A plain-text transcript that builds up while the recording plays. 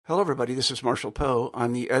Hello, everybody. This is Marshall Poe.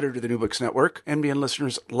 I'm the editor of the New Books Network. NBN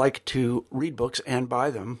listeners like to read books and buy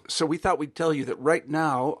them. So we thought we'd tell you that right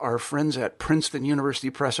now, our friends at Princeton University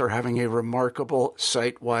Press are having a remarkable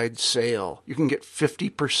site-wide sale. You can get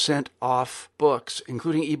 50% off books,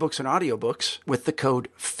 including ebooks and audiobooks, with the code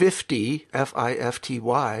 50,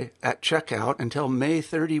 F-I-F-T-Y, at checkout until May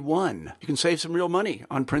 31. You can save some real money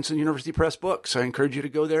on Princeton University Press books. I encourage you to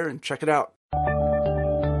go there and check it out.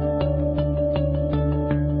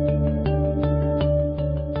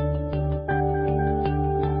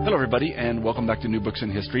 Hello, everybody, and welcome back to New Books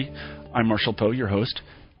in History. I'm Marshall Poe, your host.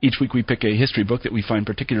 Each week we pick a history book that we find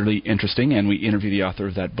particularly interesting, and we interview the author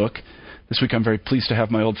of that book. This week I'm very pleased to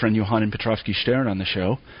have my old friend Yohannan Petrovsky-Stern on the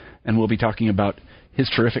show, and we'll be talking about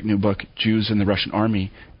his terrific new book, Jews in the Russian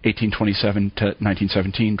Army, 1827 to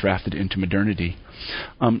 1917, Drafted into Modernity.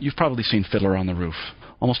 You've probably seen Fiddler on the Roof.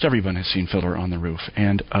 Almost everyone has seen Fiddler on the Roof,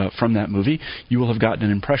 and from that movie you will have gotten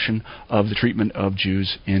an impression of the treatment of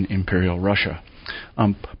Jews in Imperial Russia.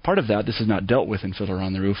 Part of that, this is not dealt with in Fiddler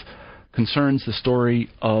on the Roof, concerns the story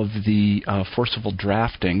of the forcible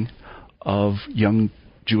drafting of young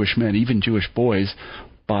Jewish men, even Jewish boys,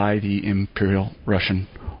 by the Imperial Russian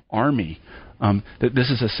Army. This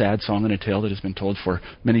is a sad song and a tale that has been told for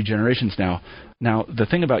many generations now. Now, the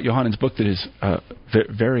thing about Yohannan's book that is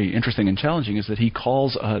very interesting and challenging is that he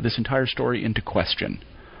calls this entire story into question.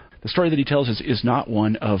 The story that he tells is not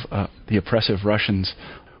one of the oppressive Russians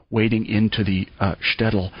wading into the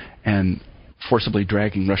shtetl and forcibly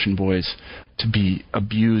dragging Russian boys to be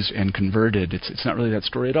abused and converted. It's not really that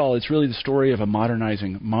story at all. It's really the story of a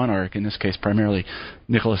modernizing monarch, in this case primarily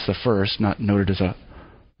Nicholas I, not noted as a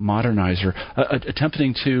modernizer,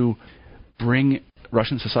 attempting to bring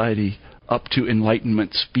Russian society up to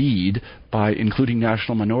Enlightenment speed by including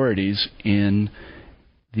national minorities in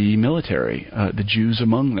the military, the Jews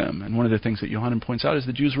among them. And one of the things that Yohannan points out is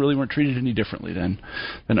the Jews really weren't treated any differently than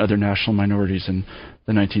other national minorities in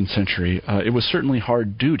the 19th century. It was certainly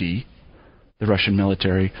hard duty, the Russian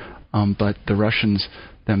military, but the Russians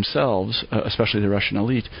themselves, especially the Russian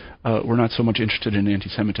elite, were not so much interested in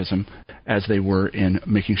anti-Semitism as they were in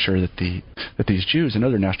making sure that these Jews and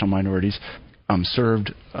other national minorities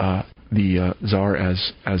served the Tsar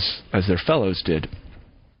as their fellows did.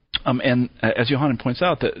 And as Yohannan points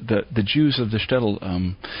out, the Jews of the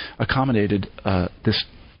shtetl accommodated this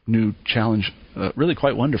new challenge really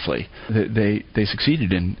quite wonderfully. They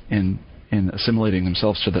succeeded in assimilating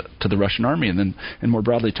themselves to the Russian army and more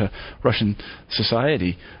broadly to Russian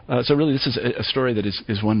society. So really, this is a story that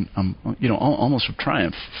is one almost of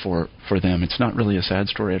triumph for them. It's not really a sad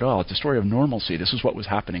story at all. It's a story of normalcy. This is what was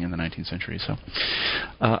happening in the 19th century. So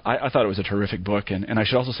I thought it was a terrific book, and I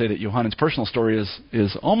should also say that Johannan's personal story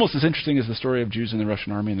is almost as interesting as the story of Jews in the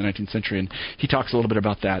Russian army in the 19th century, and he talks a little bit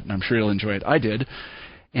about that, and I'm sure you'll enjoy it. I did.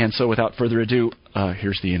 And so without further ado,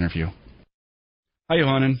 here's the interview. Hi,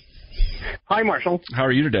 Yohannan. Hi, Marshall. How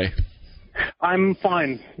are you today? I'm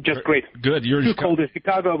fine. Just great. Good. You're too cold in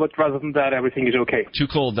Chicago, but rather than that, everything is okay. Too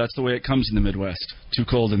cold. That's the way it comes in the Midwest. Too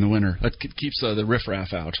cold in the winter. That keeps the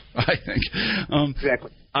riffraff out, I think.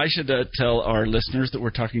 Exactly. I should tell our listeners that we're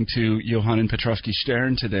talking to Yohannan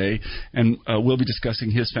Petrovsky-Stern today, and we'll be discussing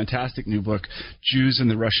his fantastic new book, Jews in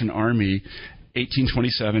the Russian Army,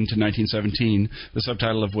 1827 to 1917, the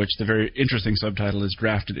subtitle of which, the very interesting subtitle, is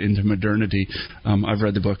Drafted into Modernity. I've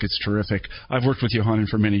read the book. It's terrific. I've worked with Yohannan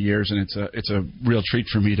for many years, and it's a real treat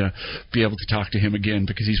for me to be able to talk to him again,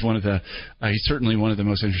 because he's certainly one of the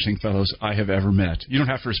most interesting fellows I have ever met. You don't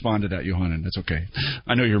have to respond to that, Yohannan. That's okay.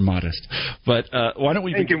 I know you're modest. But why don't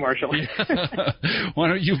we Thank you, Marshall. Why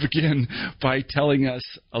don't you begin by telling us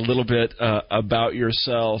a little bit about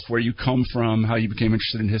yourself, where you come from, how you became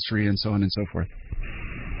interested in history, and so on and so forth.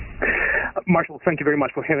 Marshall, thank you very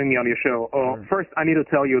much for having me on your show. First, I need to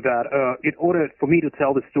tell you that in order for me to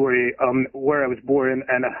tell the story where I was born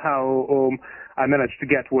and how I managed to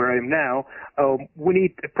get where I am now, we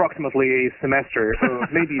need approximately a semester,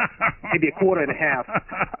 maybe a quarter and a half.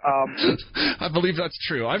 I believe that's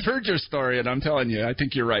true. I've heard your story, and I'm telling you, I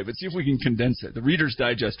think you're right. But see if we can condense it. The Reader's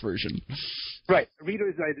Digest version. Right,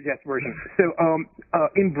 Reader's Digest version. So,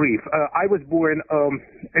 in brief, I was born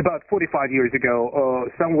about 45 years ago,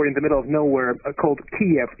 somewhere in the middle of nowhere called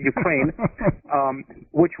Kiev, Ukraine,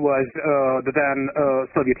 which was the then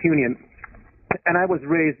Soviet Union. And I was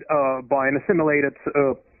raised by an assimilated,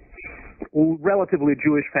 relatively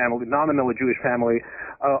Jewish family, nominally Jewish family.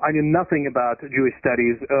 I knew nothing about Jewish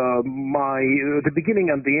studies. The beginning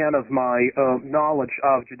and the end of my knowledge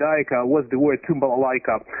of Judaica was the word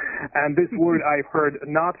Tumbalalaika. And this word I've heard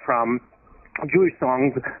not from Jewish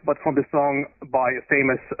songs, but from the song by a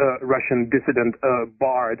famous Russian dissident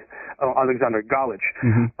bard, Alexander Galich.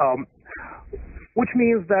 Which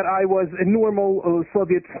means that I was a normal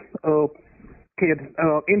Soviet kid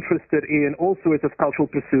interested in all sorts of cultural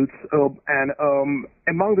pursuits, and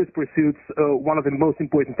among these pursuits, one of the most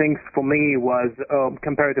important things for me was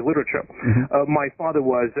comparative literature. My father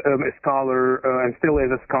was a scholar and still is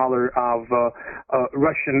a scholar of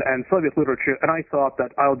Russian and Soviet literature, and I thought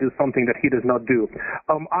that I'll do something that he does not do.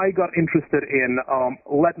 I got interested in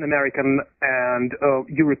Latin American and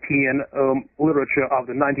European literature of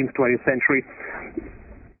the 19th, 20th century.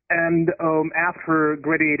 And after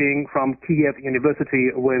graduating from Kiev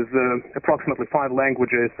University with approximately 5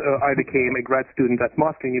 languages, I became a grad student at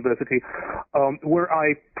Moscow University, where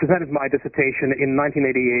I presented my dissertation in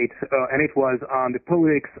 1988, and it was on the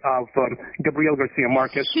poetics of Gabriel Garcia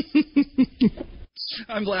Marquez.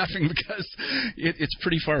 I'm laughing because it's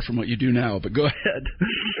pretty far from what you do now, but go ahead.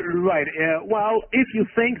 Right. Well, if you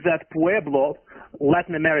think that Pueblo,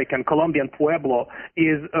 Latin American, Colombian Pueblo,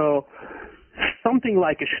 is something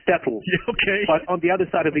like a shtetl, okay, but on the other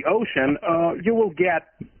side of the ocean, you will get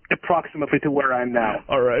approximately to where I'm now.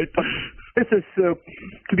 All right. But this is to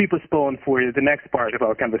be postponed for the next part of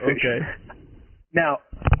our conversation. Okay. Now,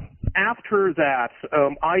 after that,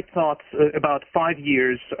 I taught about 5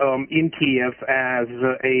 years in Kiev as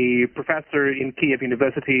a professor in Kiev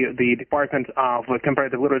University, the Department of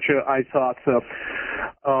Comparative Literature. I taught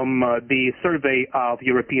the survey of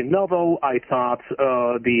European novel. I taught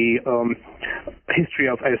the history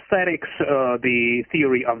of aesthetics, the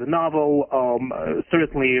theory of the novel,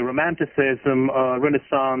 certainly Romanticism,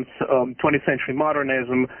 Renaissance, 20th century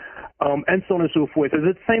modernism, and so on and so forth. At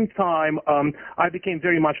the same time, I became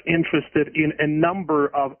very much interested in a number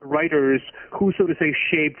of writers who, so to say,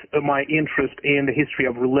 shaped my interest in the history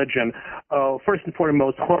of religion. First and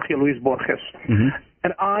foremost, Jorge Luis Borges.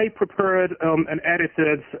 And I prepared and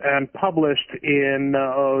edited and published in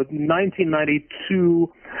 1992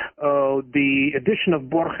 the edition of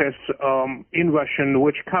Borges in Russian,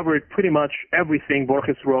 which covered pretty much everything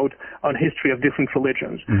Borges wrote on history of different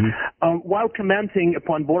religions. While commenting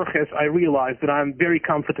upon Borges, I realized that I'm very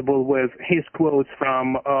comfortable with his quotes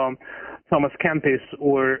from Thomas Kempis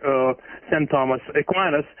or St. Thomas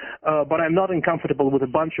Aquinas, but I'm not uncomfortable with a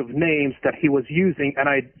bunch of names that he was using, and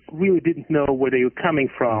I really didn't know where they were coming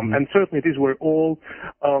from. And certainly these were all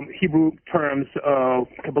Hebrew terms,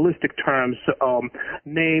 Kabbalistic terms,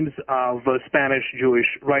 names of Spanish Jewish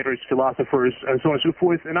writers, philosophers, and so on and so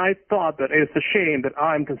forth. And I thought that it's a shame that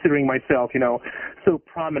I'm considering myself, so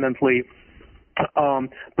prominently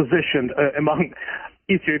positioned among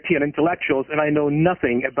East European intellectuals, and I know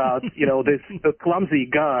nothing about, this clumsy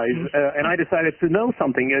guys, and I decided to know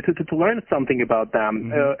something, to learn something about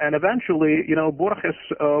them. And eventually, Borges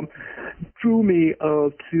drew me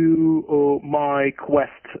to my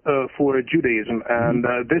quest for Judaism, and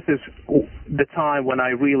this is the time when I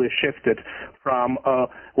really shifted from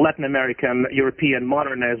Latin American, European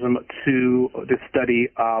modernism to the study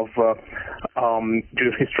of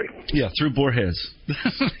Jewish history. Yeah, through Borges.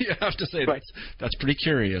 You have to say, right. That's pretty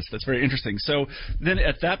curious. That's very interesting. So then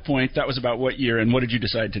at that point, that was about what year, and what did you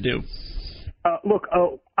decide to do? Look,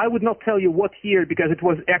 I would not tell you what year because it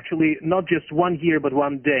was actually not just 1 year but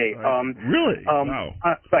 1 day. Really? Wow.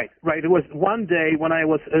 Right. It was 1 day when I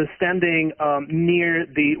was standing near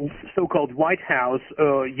the so-called White House,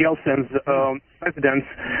 Yeltsin's residence,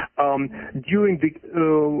 during the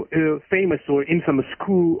famous or infamous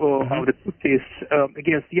coup of the Putin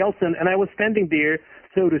against Yeltsin, and I was standing there,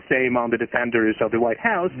 so to say, among the defenders of the White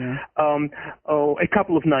House, a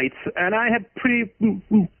couple of nights, and I had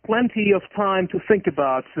plenty of time to think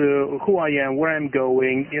about who I am, where I'm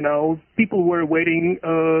going. People were waiting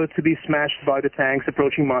to be smashed by the tanks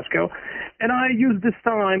approaching Moscow, and I used this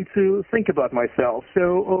time to think about myself.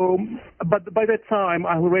 So, but by that time,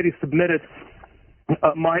 I already submitted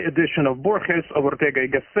my edition of Borges, of Ortega y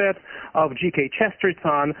Gasset, of G.K.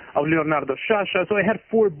 Chesterton, of Leonardo Sciascia. So I had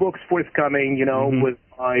 4 books forthcoming, with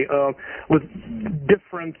my with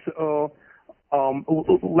different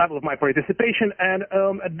level of my participation. And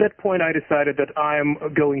at that point, I decided that I am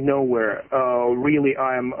going nowhere. Really,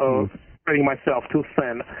 I am spreading myself too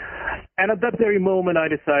thin. And at that very moment, I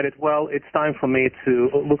decided, well, it's time for me to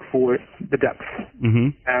look for the depth.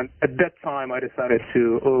 And at that time, I decided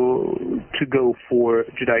to go for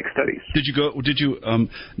Judaic studies. Did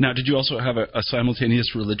you also have a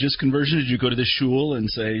simultaneous religious conversion? Did you go to the shul and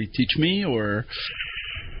say, teach me, or?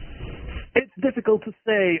 It's difficult to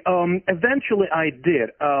say. Eventually, I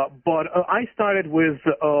did. But I started with,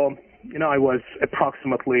 I was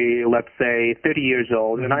approximately, let's say, 30 years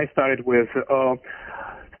old, and I started with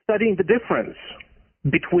studying the difference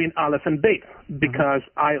between Aleph and Bet, because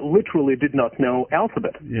I literally did not know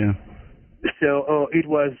alphabet. Yeah. So it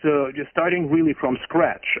was just starting really from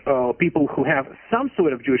scratch. People who have some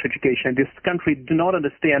sort of Jewish education in this country do not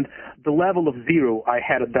understand the level of zero I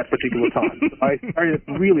had at that particular time. So I started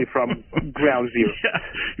really from ground zero. Yeah,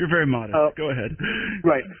 you're very modest. Go ahead.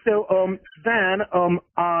 Right. So then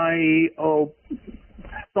I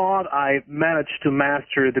thought I managed to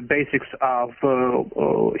master the basics of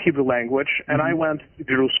Hebrew language, and I went to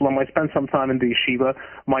Jerusalem. I spent some time in the yeshiva.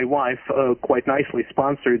 My wife quite nicely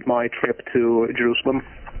sponsored my trip to Jerusalem.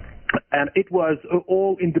 And it was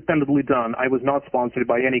all independently done. I was not sponsored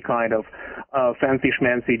by any kind of fancy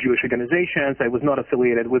schmancy Jewish organizations. I was not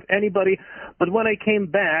affiliated with anybody. But when I came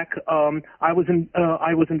back, I was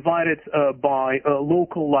invited by a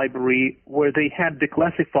local library where they had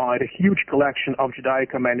declassified a huge collection of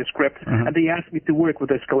Judaica manuscripts, and they asked me to work with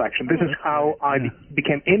this collection. This is how I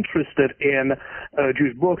became interested in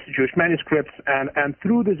Jewish books, Jewish manuscripts, and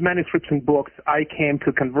through these manuscripts and books, I came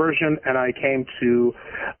to conversion, and I came to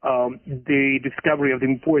the discovery of the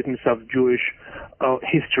importance of Jewish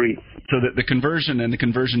history. So the conversion and the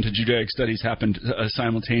conversion to Judaic studies happened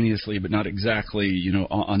simultaneously, but not exactly,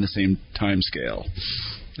 on the same time scale.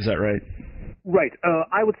 Is that right? Right.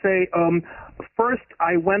 I would say first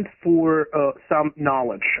I went for some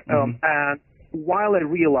knowledge, and while I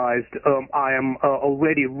realized I am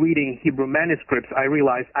already reading Hebrew manuscripts, I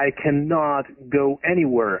realized I cannot go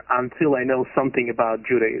anywhere until I know something about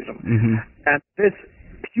Judaism. And this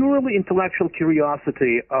purely intellectual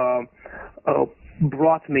curiosity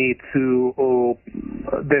brought me to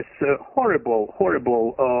this horrible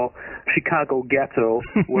Chicago ghetto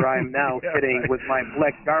where I am now sitting with my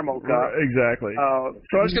black yarmulke. Exactly.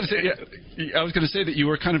 So I was going to say that you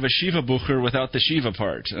were kind of a Shiva bucher without the Shiva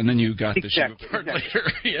part, and then you got the Shiva part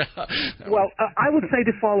later. Yeah. Well, I would say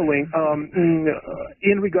the following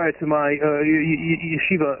in regard to my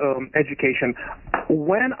yeshiva education.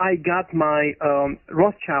 When I got my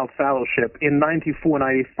Rothschild Fellowship in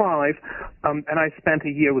 94-95, and I spent a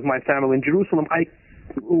year with my family in Jerusalem, I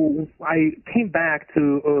came back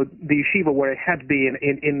to the yeshiva where I had been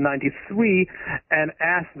in 93 and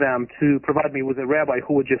asked them to provide me with a rabbi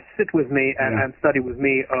who would just sit with me and study with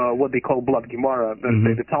me what they call Blood Gemara,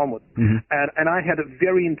 the Talmud. And I had a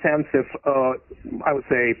very intensive, I would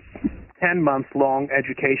say, 10-month-long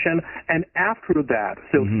education, and after that,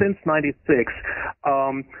 so since 96,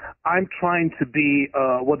 I'm trying to be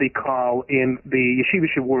what they call in the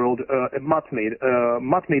yeshivish world a matmid.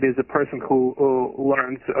 Matmid is a person who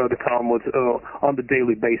learns the Talmud on the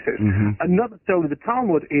daily basis. And not necessarily the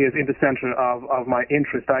Talmud is in the center of my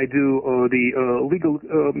interest. I do the legal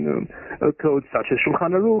codes such as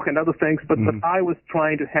Shulchan Aruch and other things, but I was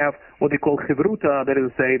trying to have what they call chevruta, that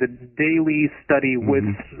is to say, the daily study with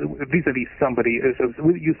vis-a-vis somebody. So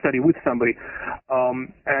you study with somebody,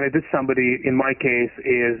 and this somebody, in my case,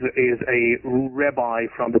 is a rabbi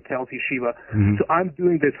from the Tel Yeshiva. So I'm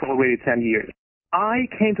doing this for already 10 years. I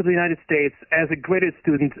came to the United States as a graduate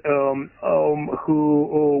student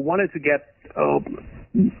who wanted to get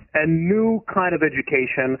a new kind of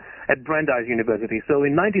education at Brandeis University. So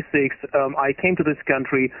in 96, I came to this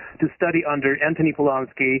country to study under Anthony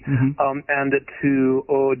Polanski and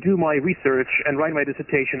to do my research and write my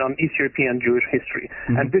dissertation on East European Jewish history.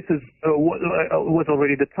 And this is was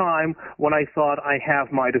already the time when I thought I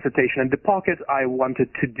have my dissertation in the pocket. I wanted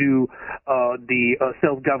to do the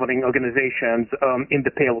self-governing organizations in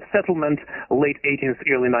the Pale of Settlement, late 18th,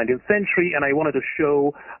 early 19th century, and I wanted to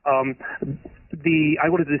show I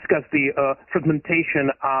wanted to discuss the fragmentation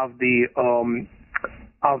of the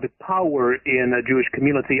power in a Jewish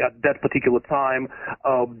community at that particular time,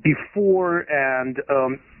 before and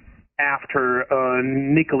after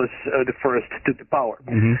Nicholas I took the power.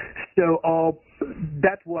 So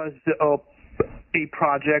that was a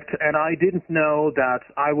project, and I didn't know that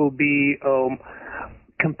I will be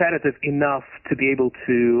competitive enough to be able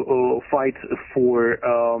to fight for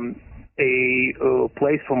a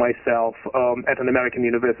place for myself at an American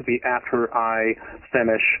university after I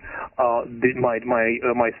finish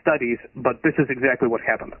my studies, but this is exactly what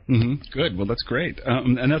happened. Good. Well, that's great.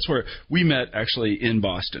 And that's where we met, actually, in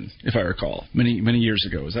Boston, if I recall, many years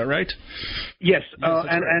ago. Is that right? Yes.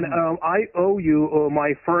 And I owe you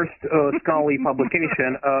my first scholarly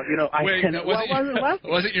publication. It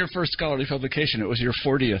wasn't your first scholarly publication. It was your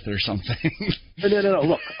 40th or something. No.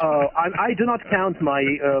 Look, I do not count my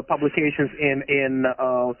publications translations in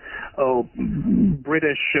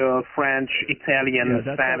British, French, Italian,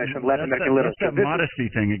 Spanish, and Latin American literature. That's that modesty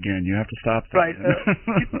thing again. You have to stop that. Right.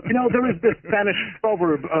 There is this Spanish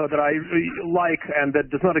proverb that I like and that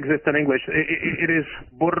does not exist in English. It is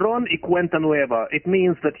borrón y cuenta nueva. It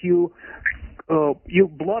means that you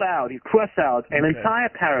blot out, you cross out an entire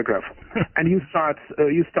paragraph, and you start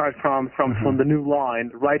from the new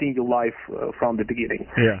line, writing your life from the beginning.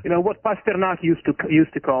 Yeah. What Pasternak used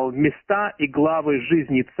to call места и главы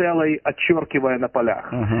жизни целой, отчеркивая на полях.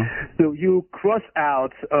 So you cross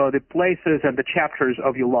out the places and the chapters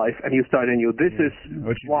of your life, and you start anew. This is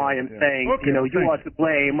why I'm saying, you are to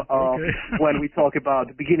blame when we talk about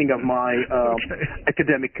the beginning of my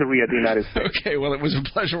academic career at the United States. Okay, well, it was a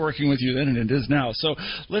pleasure working with you then, and it is now. So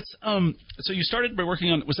let's. So you started by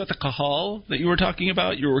working on. Was that the Kahal that you were talking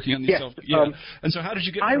about? You were working on these. Yes. And so how did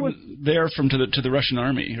you get from to the Russian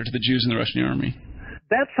army, or to the Jews in the Russian army?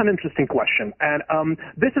 That's an interesting question, and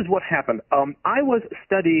this is what happened. I was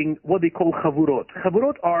studying what they call chavurot.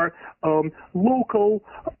 Chavurot are local,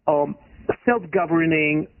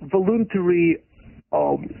 self-governing, voluntary,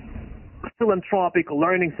 philanthropic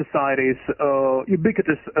learning societies,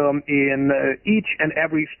 ubiquitous in each and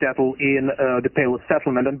every shtetl in the Pale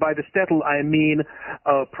settlement. And by the shtetl, I mean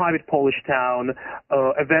private Polish town,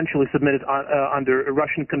 eventually submitted under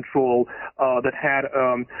Russian control, that had,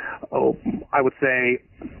 I would say,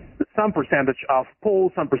 some percentage of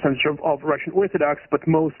Poles, some percentage of Russian Orthodox, but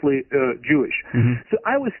mostly Jewish. So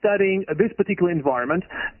I was studying this particular environment,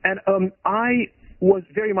 and I was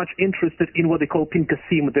very much interested in what they call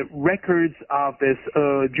pinkasim, the records of these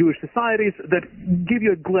Jewish societies that give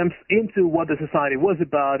you a glimpse into what the society was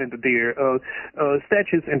about, into their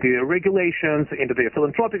statutes, into their regulations, into their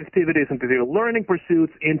philanthropic activities, into their learning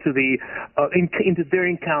pursuits, into their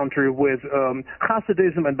encounter with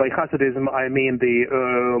Hasidism, and by Hasidism I mean the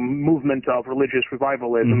movement of religious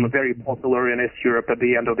revivalism, very popular in East Europe at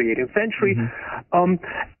the end of the 18th century.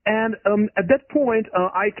 And at that point,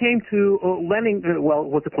 I came to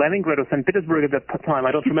was it Leningrad or St. Petersburg at that time?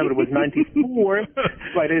 I don't remember. It was 94.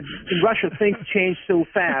 Right. In Russia, things change so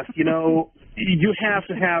fast. You have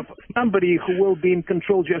to have somebody who will be in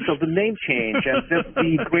control just of the name change, and that's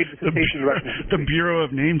the great dissertation in Russian history. The Bureau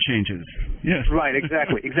of Name Changes. Yes. Right.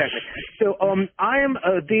 Exactly. So I am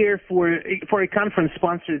there for a conference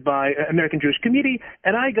sponsored by American Jewish Committee,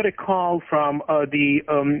 and I got a call from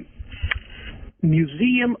the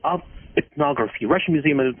Museum of Ethnography, Russian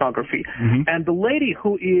Museum of Ethnography, and the lady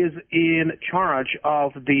who is in charge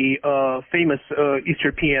of the famous East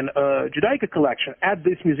European Judaica collection at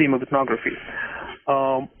this Museum of Ethnography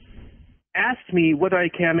asked me whether I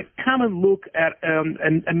can come and look at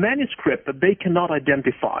a manuscript that they cannot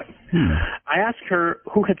identify. I asked her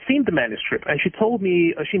who had seen the manuscript, and she told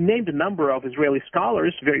me, she named a number of Israeli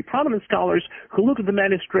scholars, very prominent scholars, who looked at the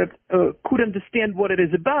manuscript, could understand what it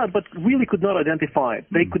is about, but really could not identify it.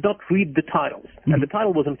 They could not read the title, and the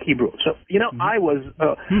title was in Hebrew. So, I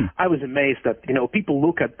was amazed that, people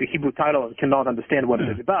look at the Hebrew title and cannot understand what it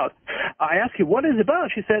is about. I asked her, what is it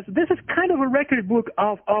about? She says, this is kind of a record book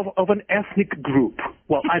of an ethnic group.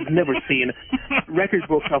 Well, I've never seen record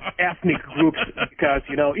books of ethnic groups because,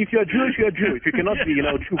 if you're Jewish, you're Jewish. You cannot be,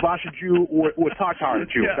 Chuvash Jew or Tatar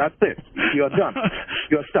Jew. Yeah. That's it. You're done.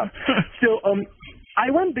 You're stuck. So,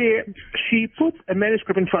 I went there. She put a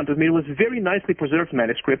manuscript in front of me. It was a very nicely preserved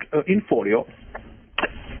manuscript in folio.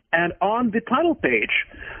 And on the title page,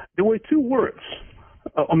 there were two words,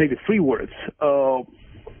 or maybe three words.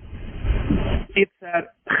 It said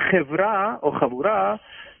Chevra or Chavura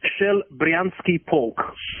Shel Bryansky Polk.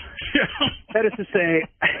 That is to say,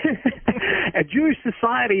 a Jewish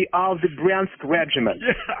society of the Bryansk Regiment.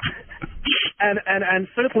 Yeah. And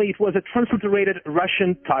certainly it was a transliterated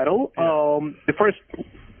Russian title. The first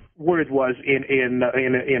word was in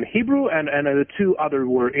Hebrew, and the two other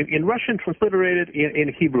were in Russian, transliterated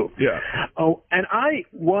in Hebrew. Yeah. And I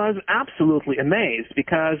was absolutely amazed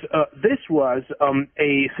because this was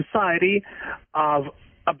a society of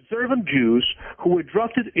observant Jews who were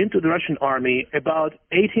drafted into the Russian army about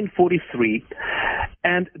 1843,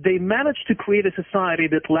 and they managed to create a society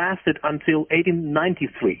that lasted until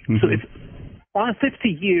 1893. So it's 50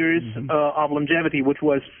 years of longevity, which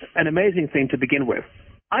was an amazing thing to begin with.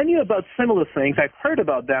 I knew about similar things. I've heard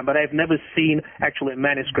about them, but I've never seen actually a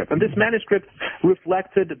manuscript. And this manuscript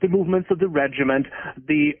reflected the movements of the regiment,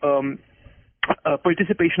 the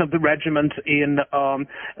participation of the regiment in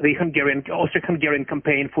the Austro-Hungarian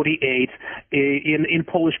campaign 48, in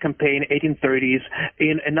Polish campaign 1830s,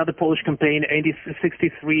 in another Polish campaign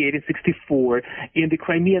 1863, 1864, in the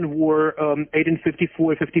Crimean War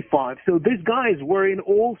 1854-55. So these guys were in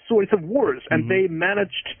all sorts of wars, and they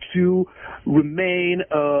managed to remain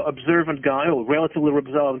observant guy, or relatively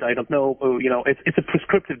observant. I don't know. It's a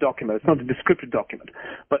prescriptive document. It's not a descriptive document.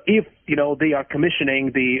 But if they are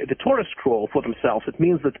commissioning the Torah scroll for themselves, it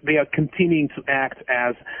means that they are continuing to act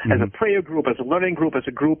as a prayer group, as a learning group, as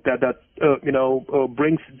a group that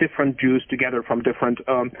brings different Jews together from different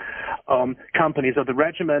companies of the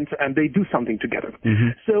regiment, and they do something together.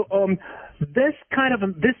 So this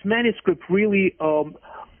manuscript really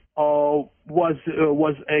was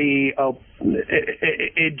a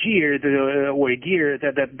gear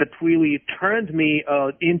that really turned me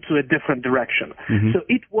into a different direction. So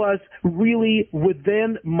it was really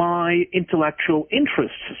within my intellectual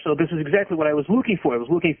interests. So this is exactly what I was looking for. I was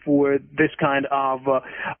looking for this kind of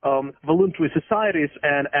voluntary societies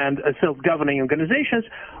and self-governing organizations.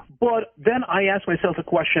 But then I asked myself a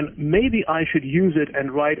question: maybe I should use it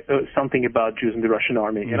and write something about Jews in the Russian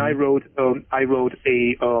army. And I wrote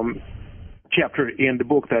a chapter in the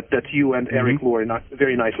book that you and Eric Lohr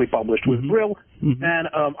very nicely published with Brill, and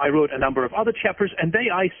I wrote a number of other chapters. And then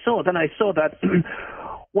I saw that,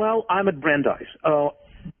 well, I'm at Brandeis.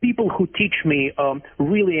 People who teach me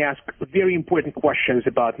really ask very important questions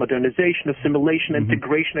about modernization, assimilation,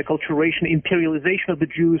 integration, acculturation, imperialization of the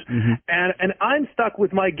Jews, and I'm stuck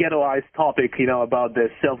with my ghettoized topic, about the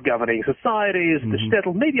self-governing societies, the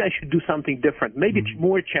shtetl. Maybe I should do something different. Maybe it's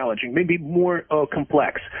more challenging, maybe more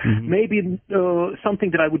complex, maybe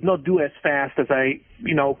something that I would not do as fast as I,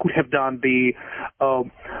 could have done this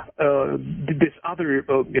other,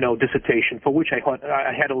 dissertation, for which I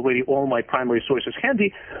had already all my primary sources handy.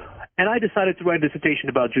 And I decided to write a dissertation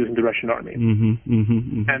about Jews in the Russian army.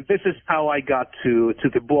 And this is how I got to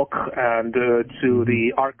the book and to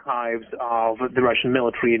the archives of the Russian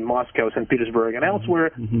military in Moscow, St. Petersburg, and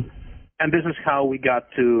elsewhere. And this is how we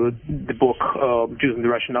got to the book Jews in the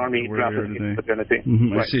Russian Army, Drafted in Modernity.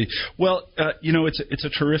 I see. Well, it's a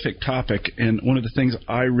terrific topic, and one of the things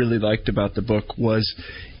I really liked about the book was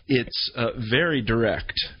its very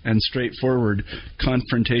direct and straightforward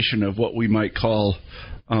confrontation of what we might call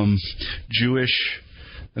Jewish,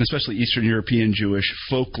 and especially Eastern European Jewish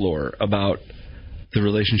folklore about the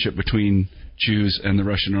relationship between Jews and the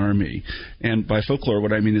Russian army. And by folklore,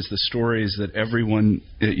 what I mean is the stories that everyone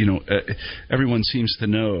seems to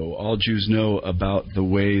know. All Jews know about the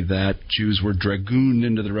way that Jews were dragooned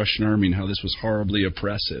into the Russian army and how this was horribly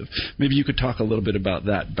oppressive. Maybe you could talk a little bit about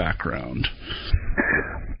that background.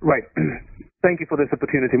 Right. Thank you for this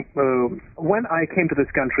opportunity. When I came to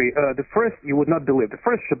this country, you would not believe, the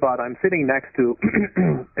first Shabbat, I'm sitting next to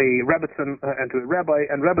a Rebbetzin and to a rabbi,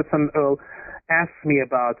 and Rebbetzin asked me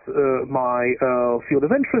about my field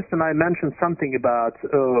of interest, and I mentioned something about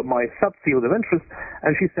my subfield of interest,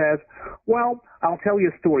 and she says, well, I'll tell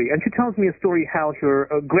you a story. And she tells me a story how her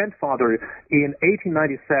grandfather in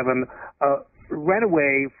 1897 ran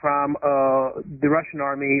away from the Russian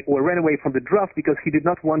army, or ran away from the draft because he did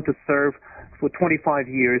not want to serve for 25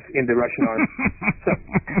 years in the Russian army. So,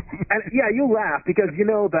 and yeah, you laugh because you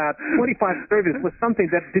know that 25 service was something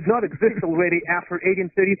that did not exist already after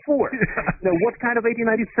 1834. Now, what kind of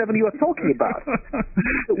 1897 you are talking about?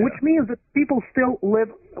 Which means that people still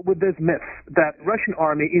live with this myth that Russian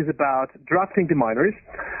army is about drafting the minors,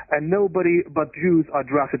 and nobody but Jews are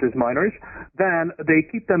drafted as minors. Then they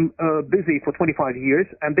keep them busy for 25 years,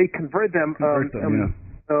 and they convert them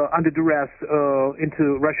under duress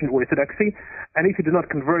into Russian Orthodoxy. And if you do not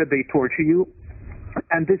convert it, they torture you.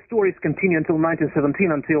 And these stories continue until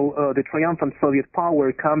 1917, until the triumphant Soviet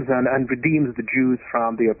power comes and redeems the Jews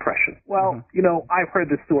from the oppression. Well, I've heard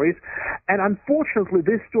these stories, and unfortunately,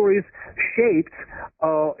 these stories shaped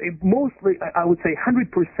mostly, I would say,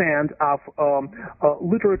 100% of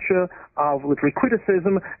literature, of literary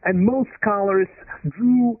criticism, and most scholars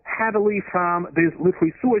drew heavily from these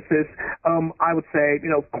literary sources. I would say,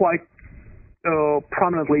 quite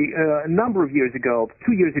prominently a number of years ago,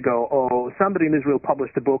 2 years ago, somebody in Israel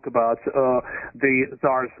published a book about the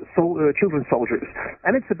Tsar's children soldiers.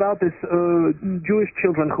 And it's about this Jewish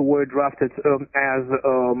children who were drafted as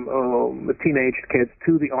teenage kids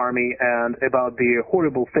to the army, and about their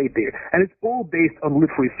horrible fate there. And it's all based on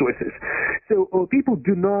literary sources. So people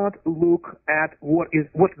do not look at what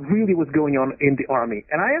really was going on in the army.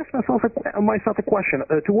 And I asked myself a question: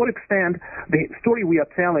 to what extent the story we are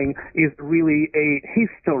telling is really a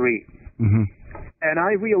history? And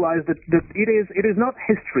I realized that it is not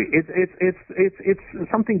history.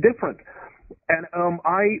 It's something different. And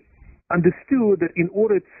I understood that in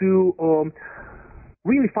order to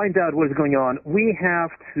really find out what is going on, we have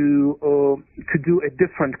to do a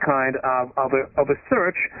different kind of a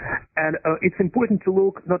search, and it's important to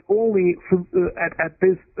look not only at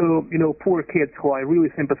this poor kids who I really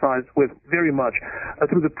sympathize with very much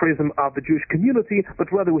through the prism of the Jewish community,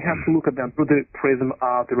 but rather we have to look at them through the prism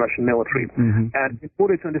of the Russian military. Mm-hmm. And in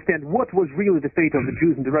order to understand what was really the fate of the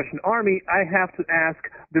Jews in the Russian army, I have to ask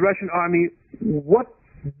the Russian army, what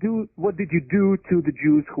did you do to the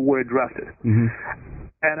Jews who were drafted? Mm-hmm.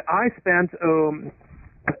 And I spent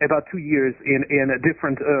about 2 years in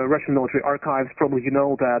different Russian military archives. Probably you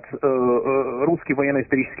know that Русский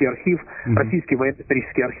военно-исторический архив, Российский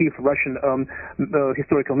военно-исторический архив, Russian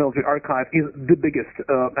historical military archive is the biggest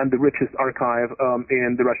and the richest archive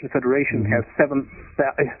in the Russian Federation. It has 7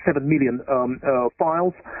 million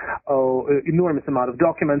files, enormous amount of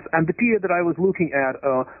documents. And the period that I was looking at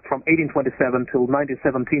from 1827 till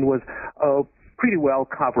 1917 was pretty well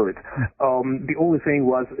covered. The only thing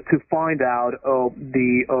was to find out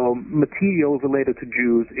the material related to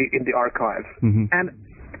Jews in the archives. Mm-hmm. And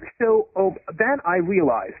so then I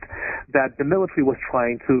realized that the military was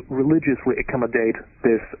trying to religiously accommodate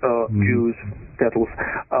this Jews status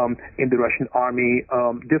in the Russian army.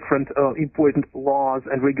 Different important laws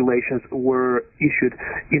and regulations were issued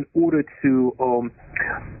in order to,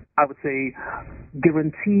 I would say,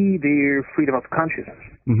 guarantee their freedom of conscience.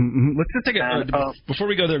 Mm-hmm, mm-hmm. Let's just take before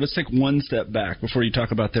we go there, let's take one step back before you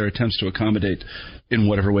talk about their attempts to accommodate, in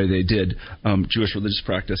whatever way they did, Jewish religious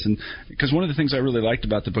practice. And because one of the things I really liked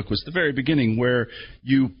about the book was the very beginning, where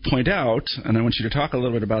you point out, and I want you to talk a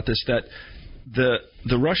little bit about this, that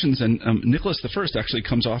the Russians and Nicholas I actually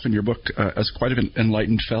comes off in your book as quite an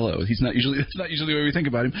enlightened fellow. That's not usually the way we think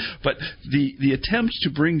about him. But the attempt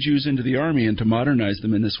to bring Jews into the army and to modernize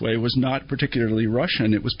them in this way was not particularly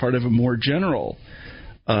Russian. It was part of a more general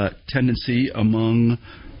tendency among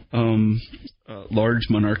large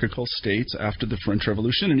monarchical states after the French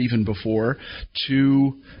Revolution and even before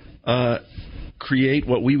to create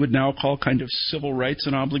what we would now call kind of civil rights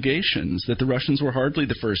and obligations, that the Russians were hardly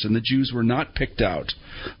the first and the Jews were not picked out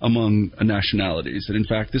among nationalities, that in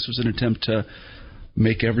fact this was an attempt to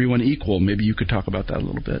make everyone equal. Maybe you could talk about that a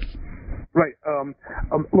little bit. Right.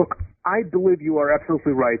 Look, I believe you are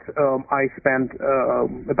absolutely right. I spent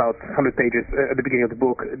about 100 pages at the beginning of the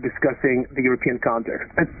book discussing the European context.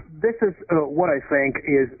 And this is what I think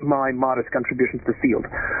is my modest contribution to the field.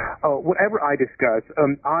 Whatever I discuss,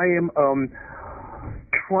 I am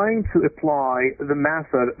trying to apply the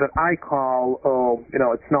method that I call,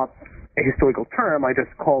 it's not a historical term, I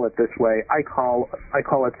just call it this way. I call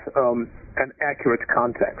it an accurate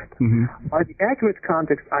context. Mm-hmm. By the accurate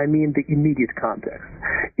context, I mean the immediate context.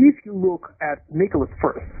 If you look at Nicholas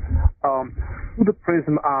I, through the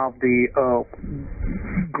prism of the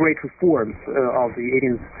great reforms of the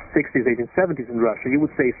 1860s, 1870s in Russia, you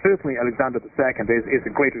would say certainly Alexander II is a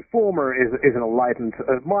great reformer, is an enlightened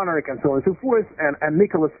monarch, and so on and so forth, and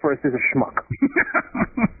Nicholas I is a schmuck.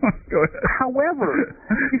 However,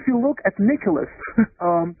 if you look at Nicholas,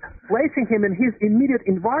 placing him in his immediate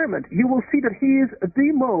environment, you will see that he is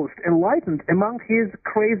the most enlightened among his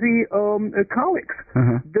crazy colleagues.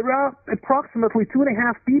 Uh-huh. There are approximately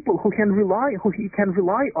 2.5 people who he can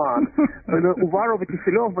rely on, Uvarov and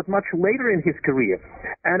Kiselov, but much later in his career.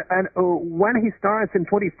 And when he starts in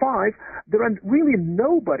 25, there are really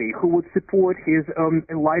nobody who would support his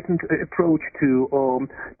enlightened approach to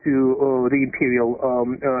the imperial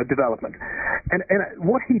development. And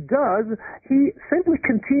what he does, he simply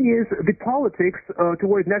continues the politics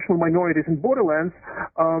toward national minorities in borderlands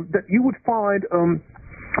that you would find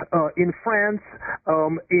in France,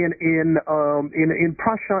 in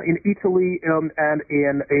Prussia, in Italy, and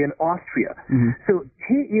in Austria. Mm-hmm. So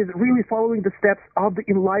he is really following the steps of the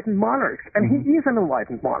enlightened monarchs, and mm-hmm. he is an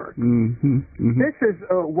enlightened monarch. Mm-hmm. Mm-hmm. This is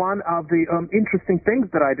one of the interesting things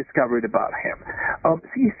that I discovered about him.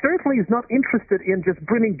 He certainly is not interested in just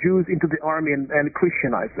bringing Jews into the army and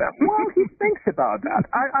Christianize them. Well, he thinks about that.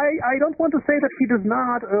 I don't want to say that he does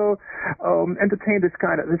not entertain this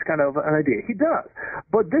kind of an idea. He does,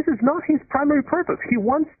 but this is not his primary purpose. He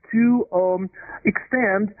wants to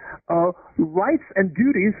extend rights and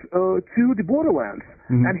duties to the borderlands.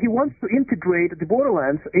 Mm-hmm. And he wants to integrate the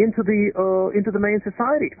borderlands into the main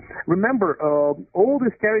society. Remember, all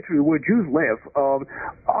this territory where Jews live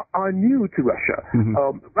are new to Russia.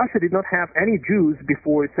 Mm-hmm. Russia did not have any Jews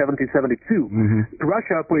before 1772. Mm-hmm.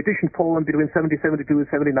 Russia partitioned Poland between 1772 and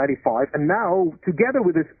 1795, and now, together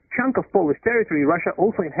with this chunk of Polish territory, Russia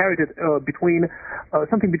also inherited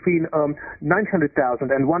something between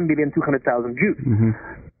 900,000 and 1,200,000 Jews. Mm-hmm.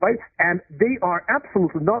 right? And they are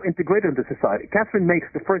absolutely not integrated into society. Catherine makes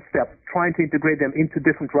the first step, trying to integrate them into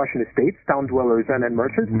different Russian estates, town dwellers and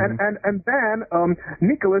merchants, and then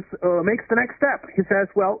Nicholas makes the next step. He says,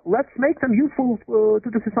 well, let's make them useful to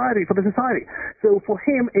the society, for the society. So for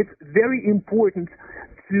him, it's very important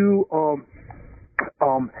to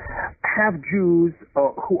have Jews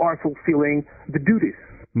who are fulfilling the duties.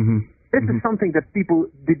 This is something that people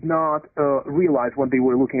did not realize when they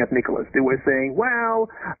were looking at Nicholas. They were saying, well,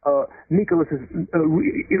 Nicholas is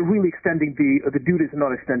really extending the duties and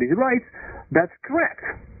not extending the rights. That's correct.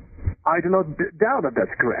 I do not doubt that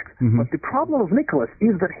that's correct. But the problem of Nicholas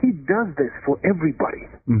is that he does this for everybody.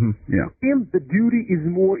 Yeah. For him, the duty is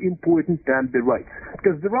more important than the rights.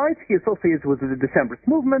 Because the rights he associates with the Decembrist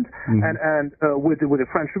movement and with the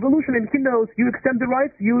French Revolution, and he knows you extend the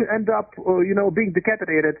rights, you end up, being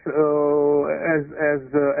decapitated as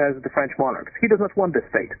the French monarchs. He does not want this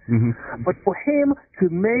fate. But for him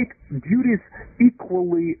to make duties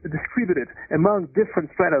equally distributed among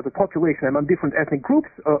different strata of the population, among different ethnic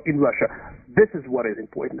groups in Russia, this is what is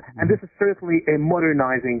important. And this is certainly a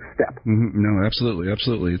modernizing step. No, absolutely.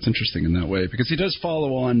 It's interesting in that way, because he does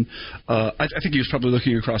follow on. I think he was probably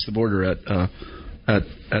looking across the border at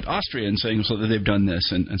Austria and saying, so that they've done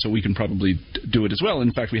this, and so we can probably do it as well.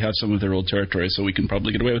 In fact, we have some of their old territory, so we can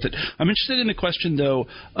probably get away with it. I'm interested in the question, though,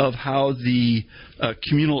 of how the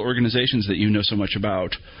communal organizations that you know so much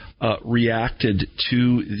about reacted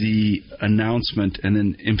to the announcement and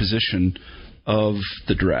then imposition of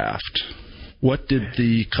the draft. What did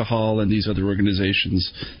the Kahal and these other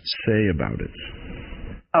organizations say about it?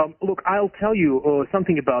 Look, I'll tell you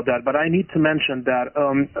something about that, but I need to mention that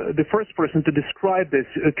the first person to describe this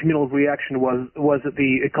communal reaction was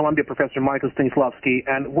the Columbia professor Michael Stanislavski,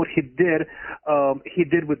 and what he did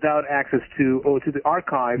without access to the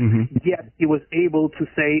archive, yet he was able to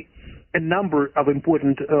say a number of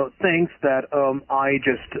important things that I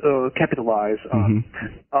just capitalize on.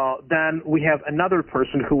 Then we have another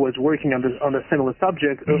person who was working on a similar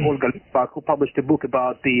subject, Olga Litvak, who published a book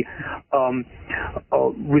about the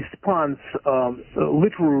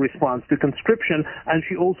literary response to conscription, and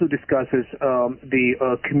she also discusses the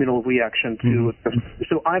communal reaction to.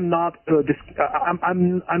 So I'm not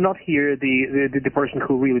I'm not here the person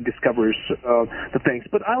who really discovers the things,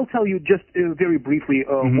 but I'll tell you just very briefly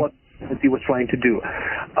what he was trying to do.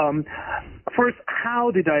 First, how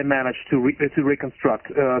did I manage to reconstruct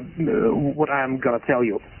what I'm going to tell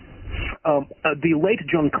you? The late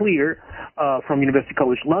John Clear from University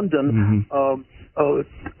College London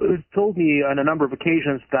told me on a number of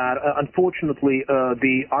occasions that unfortunately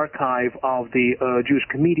the archive of the Jewish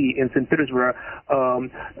Committee in St. Petersburg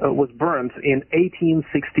was burned in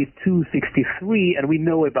 1862-63, and we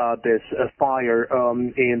know about this fire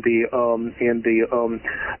in the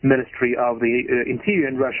Ministry of the Interior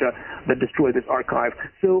in Russia that destroyed this archive.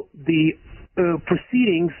 So the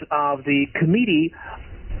proceedings of the committee,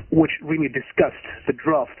 which really discussed the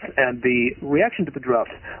draft and the reaction to the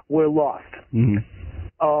draft, were lost.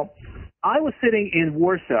 I was sitting in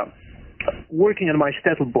Warsaw working on my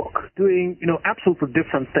Stetl book, doing absolutely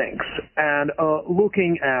different things, and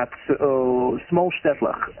looking at small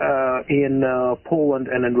Stetlach in Poland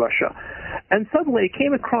and in Russia. And suddenly I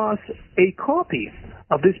came across a copy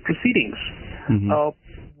of these proceedings.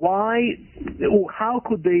 How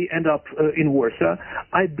could they end up in Warsaw?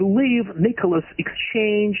 I believe Nicholas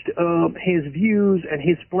exchanged his views and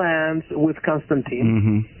his plans with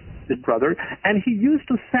Constantine, his brother, and he used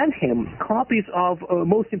to send him copies of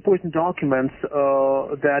most important documents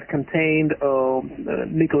that contained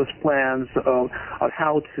Nicholas' plans of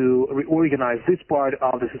how to reorganize this part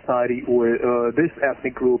of the society or this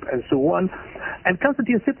ethnic group and so on. And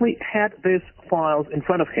Constantine simply had these files in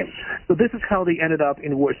front of him. So this is how they ended up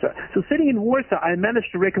in Warsaw. So sitting in Warsaw, I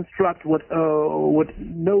managed to reconstruct what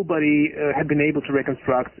nobody had been able to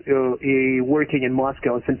reconstruct working in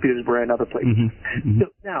Moscow and St. Petersburg and other places. So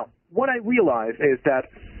now, what I realized is that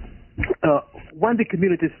when the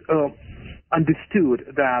communities understood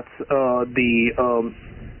that the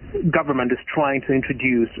government is trying to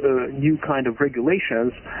introduce new kind of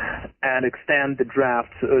regulations and extend the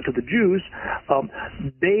draft to the Jews,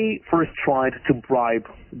 they first tried to bribe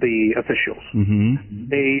the officials.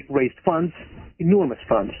 They raised funds, enormous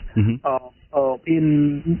funds,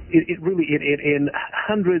 in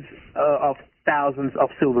hundreds of thousands of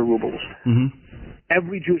silver rubles.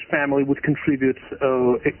 Every Jewish family would contribute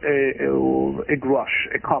a grosh,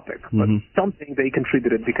 a kopeck, but something they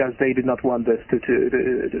contributed because they did not want this to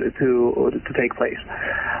take place.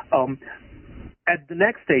 at the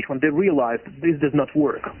next stage, when they realized this does not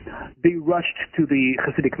work, they rushed to the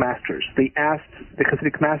Hasidic masters. They asked the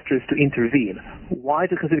Hasidic masters to intervene. Why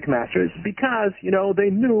the Hasidic masters? Because, they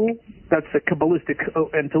knew that's a Kabbalistic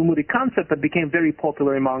and Talmudic concept that became very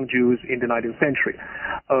popular among Jews in the 19th century.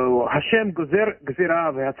 Hashem gozer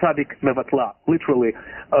gzera ve'atzadik mevatla. Literally,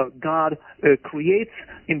 God creates,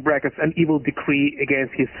 in brackets, an evil decree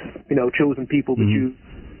against his, chosen people, the Jews.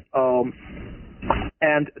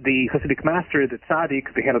 And the Hasidic master, the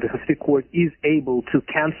tzaddik, the head of the Hasidic court, is able to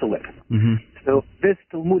cancel it. Mm-hmm. So this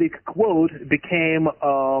Talmudic quote became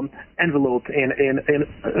enveloped in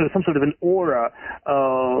some sort of an aura,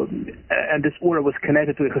 and this aura was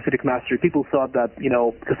connected to a Hasidic master. People thought that,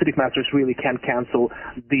 Hasidic masters really can cancel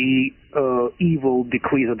the evil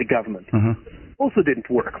decrees of the government. Mm-hmm. Also didn't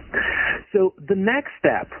work. So the next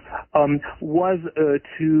step was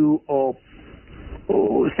to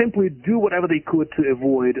simply do whatever they could to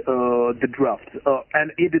avoid the draft,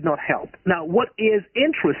 and it did not help. Now, what is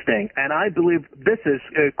interesting, and I believe this is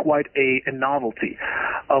quite a novelty,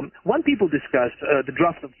 when people discuss the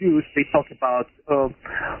draft of Jews, they talk about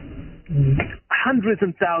hundreds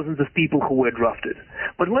and thousands of people who were drafted.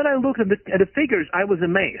 But when I looked at the figures, I was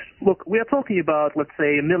amazed. Look, we are talking about, let's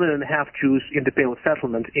say, 1.5 million Jews in the Pale of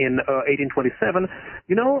Settlement in 1827.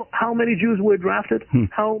 You know how many Jews were drafted?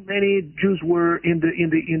 How many Jews were in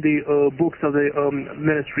the books of the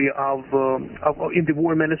ministry in the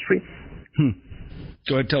war ministry?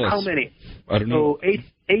 Go ahead, tell us. How many? I don't know.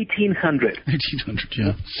 1,800. 1,800,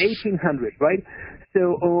 yeah. 1,800, right?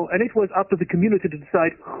 So, and it was up to the community to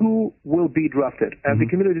decide who will be drafted. And the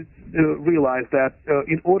community realized that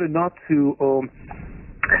in order not to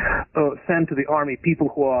send to the army people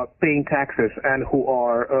who are paying taxes and who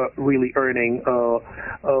are really earning,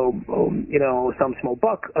 some small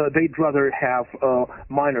buck, they'd rather have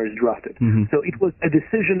minors drafted. So it was a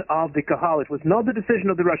decision of the Kahal. It was not the decision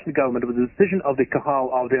of the Russian government. It was a decision of the Kahal,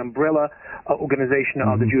 of the umbrella organization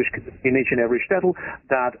of the Jewish community in each and every shtetl,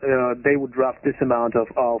 that they would draft this amount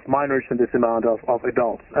of minors and this amount of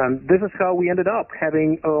adults. And this is how we ended up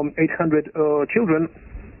having 800 children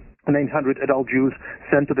and 900 adult Jews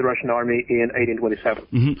sent to the Russian army in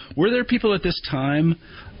 1827. Were there people at this time,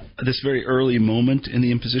 this very early moment in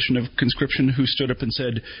the imposition of conscription, who stood up and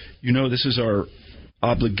said, this is our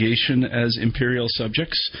obligation as imperial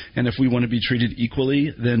subjects, and if we want to be treated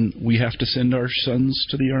equally, then we have to send our sons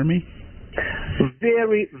to the army?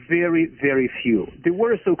 Very, very, very few. There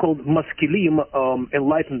were so-called maskilim,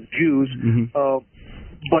 enlightened Jews,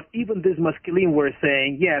 but even these maskilim were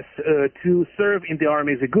saying, yes, to serve in the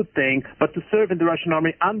army is a good thing, but to serve in the Russian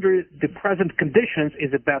army under the present conditions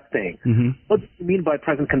is a bad thing. What do you mean by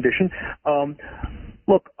present condition?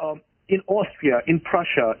 Look, in Austria, in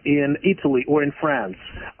Prussia, in Italy, or in France,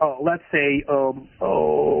 let's say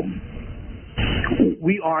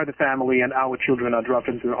we are the family and our children are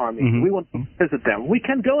drafted into the army. We want to visit them. We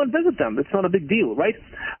can go and visit them. It's not a big deal, right?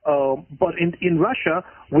 But in Russia,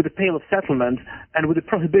 with the Pale of Settlement and with the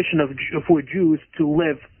prohibition for Jews to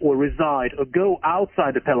live or reside or go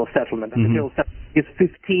outside the Pale of Settlement, and the Pale of Settlement is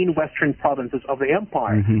 15 western provinces of the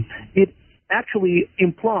empire, it actually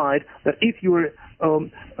implied that if you were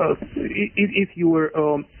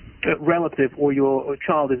relative or your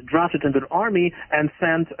child is drafted into the army and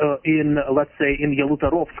sent in, let's say, in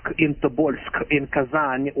Yalutorovsk, in Tobolsk, in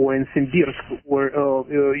Kazan, or in Simbirsk, or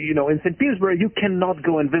in St. Petersburg, you cannot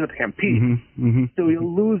go and visit him. So you're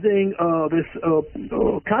losing this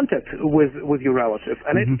contact with your relative,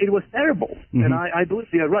 and it was terrible. And I believe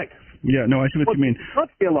they are right. Yeah, no, I see what you mean.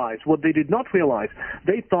 What they did not realize,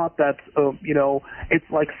 they thought that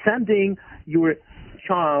it's like sending your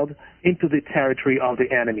child into the territory of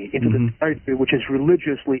the enemy, into the territory which is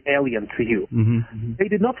religiously alien to you. They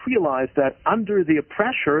did not realize that under the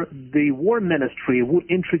pressure, the war ministry would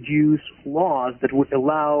introduce laws that would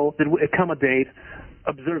accommodate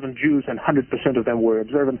observant Jews, and 100% of them were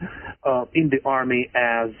observant in the army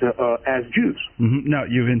as Jews. Now,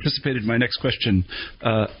 you've anticipated my next question,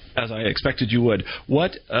 as I expected you would.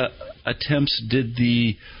 What attempts did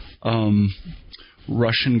the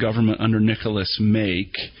Russian government under Nicholas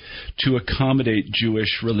make to accommodate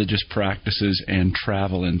Jewish religious practices and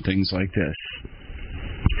travel and things like this?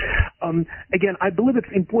 Again, I believe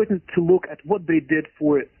it's important to look at what they did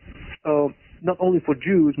for not only for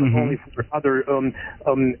Jews, but only for other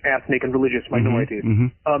ethnic and religious minorities.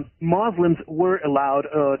 Muslims were allowed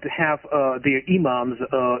to have their imams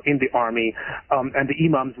in the army, and the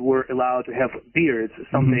imams were allowed to have beards,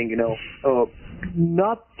 something,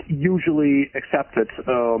 not usually accepted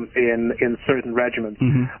in certain regiments.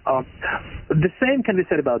 The same can be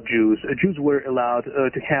said about Jews. Jews were allowed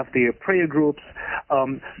to have their prayer groups.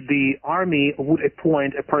 The army would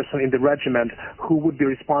appoint a person in the regiment who would be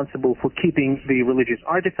responsible for keeping the religious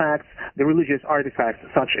artifacts. The religious artifacts,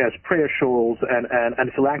 such as prayer shawls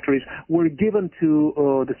and phylacteries, were given to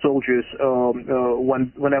the soldiers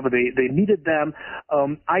whenever they needed them.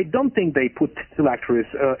 I don't think they put phylacteries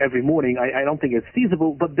every morning. I don't think it's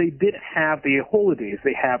feasible, but they did have their holidays.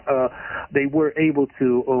 They were able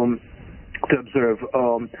to observe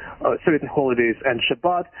certain holidays and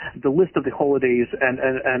Shabbat. The list of the holidays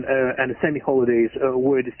and semi-holidays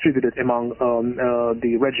were distributed among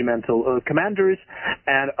the regimental commanders.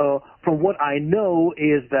 And from what I know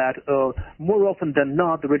is that more often than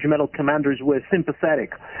not, the regimental commanders were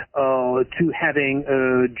sympathetic to having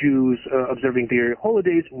Jews observing their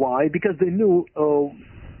holidays. Why? Because they knew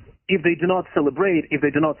if they do not celebrate, if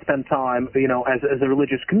they do not spend time, as a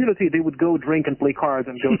religious community, they would go drink and play cards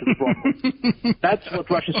and go to the brothel. That's what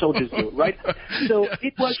Russian soldiers do, right? So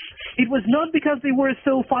it was not because they were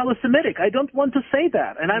so philo-Semitic. I don't want to say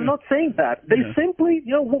that, and I'm not saying that. They simply,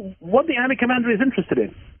 what the army commander is interested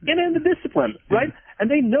in the discipline, right? And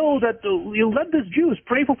they know that you let these Jews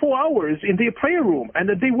pray for 4 hours in their prayer room, and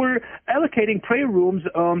that they were allocating prayer rooms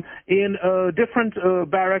in different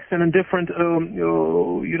barracks and in different,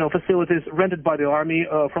 facilities rented by the army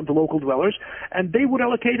from the local dwellers, and they would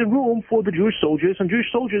allocate a room for the Jewish soldiers, and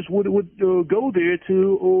Jewish soldiers would go there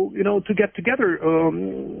to get together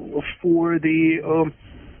for the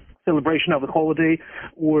celebration of the holiday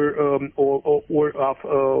or of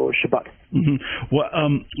Shabbat.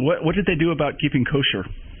 What did they do about keeping kosher?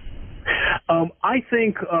 I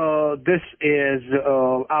think this is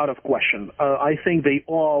out of question. I think they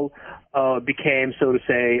all became, so to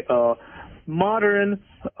say, modern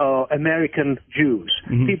American Jews,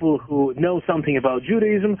 people who know something about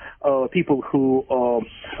Judaism, people who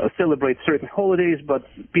celebrate certain holidays, but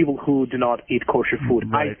people who do not eat kosher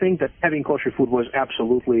food. Right. I think that having kosher food was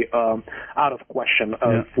absolutely out of question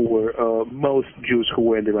for most Jews who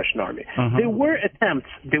were in the Russian army. There were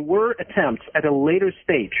attempts at a later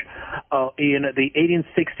stage in the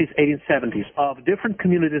 1860s, 1870s of different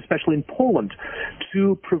communities, especially in Poland,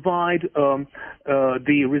 to provide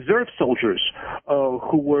the reserve soldiers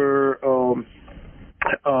who were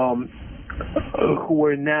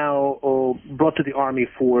now brought to the army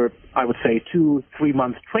for, I would say, 2-3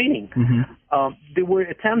 months training. There were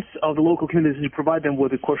attempts of the local communities to provide them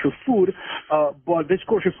with the kosher food, but this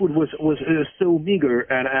kosher food was so meager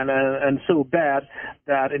and so bad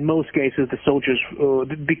that in most cases the soldiers,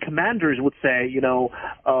 the commanders would say,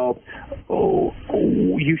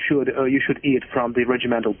 you should eat from the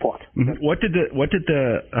regimental pot. What did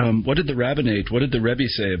the rabbinate, what did the Rebbe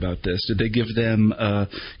say about this? Did they give them,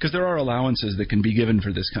 because there are allowances that can be given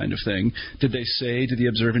for this kind of thing. Did they say to the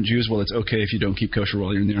observant Jews, well, it's okay if you don't keep kosher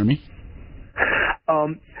while you're in the army?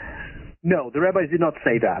 No, the rabbis did not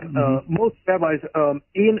say that. Most rabbis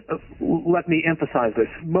let me emphasize this,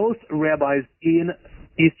 most rabbis in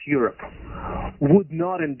East Europe would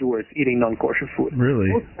not endorse eating non-kosher food.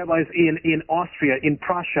 Really? Most rabbis in Austria, in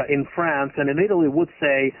Prussia, in France, and in Italy would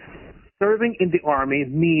say serving in the army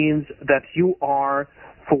means that you are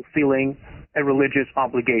fulfilling a religious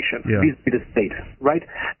obligation vis-a-vis the state, right?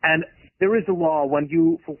 And there is a law, when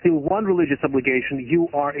you fulfill one religious obligation, you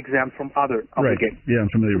are exempt from other obligations. Right. Yeah, I'm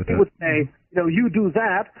familiar with that. They would say, you do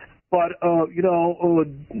that, but,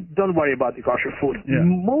 don't worry about the kosher food. Yeah.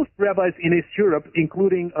 Most rabbis in East Europe,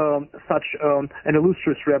 including such an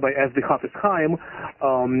illustrious rabbi as the Chafetz Chaim,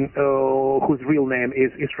 whose real name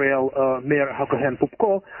is Israel Meir HaKohen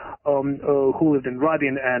Pupko, who lived in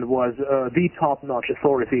Rabin and was the top-notch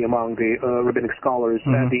authority among the rabbinic scholars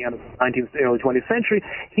at the end of the 19th, early 20th century,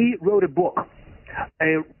 he wrote a book,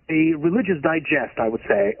 a religious digest, I would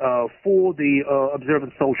say, for the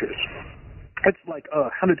observant soldiers. It's like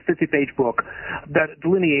a 150-page book that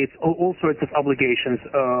delineates all sorts of obligations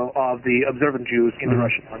of the observant Jews in the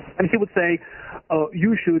Russian army. And he would say,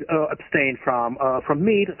 you should abstain from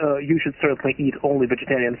meat. You should certainly eat only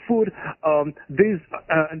vegetarian food. And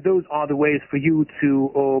those are the ways for you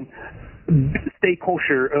to stay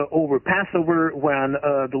kosher over Passover when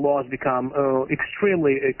the laws become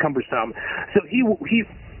extremely cumbersome. So he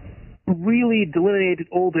really delineated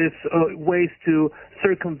all these ways to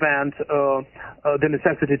circumvent the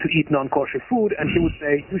necessity to eat non-kosher food, and he would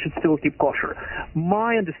say, you should still keep kosher.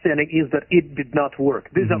 My understanding is that it did not work.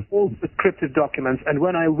 These are all prescriptive documents, and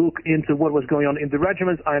when I look into what was going on in the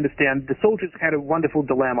regiments, I understand the soldiers had a wonderful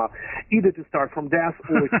dilemma, either to start from death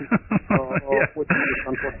or to or to eat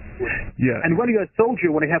non-kosher food. Yeah. And when you're a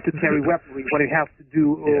soldier, when you have to carry weaponry, when you have to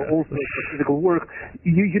do all sorts of physical work,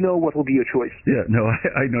 you know what will be your choice. Yeah, no,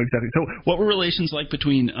 I know exactly. So what were relations like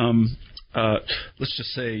between, let's just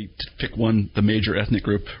say, to pick one, the major ethnic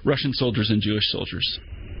group, Russian soldiers and Jewish soldiers?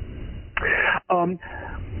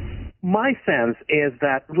 My sense is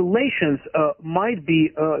that relations might be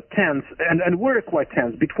tense, and were quite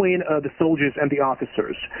tense, between the soldiers and the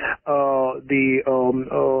officers, the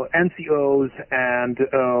NCOs and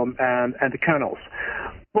the colonels.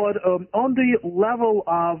 But on the level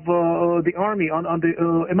of the army,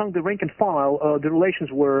 among the rank and file, the relations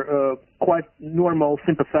were quite normal,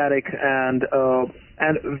 sympathetic, and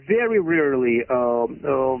very rarely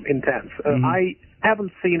intense. I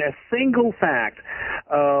haven't seen a single fact,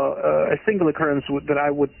 a single occurrence that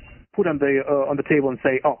I would put on the table and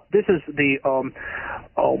say, oh, this is the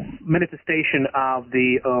manifestation of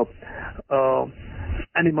the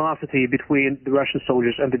animosity between the Russian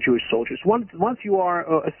soldiers and the Jewish soldiers. Once you are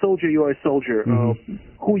a soldier, you are a soldier.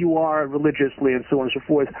 Who you are religiously and so on and so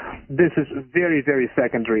forth, this is very, very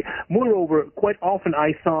secondary. Moreover, quite often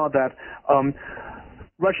I saw that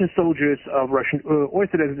Russian soldiers of Russian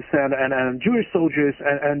Orthodox descent and Jewish soldiers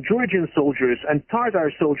and Georgian soldiers and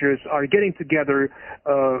Tatar soldiers are getting together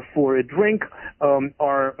for a drink,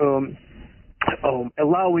 are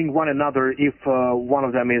allowing one another, if one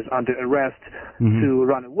of them is under arrest, to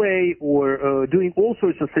run away, or doing all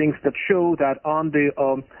sorts of things that show that on the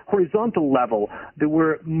horizontal level there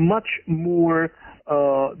were much more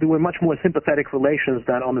sympathetic relations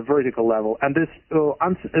than on the vertical level, and this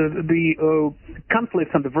the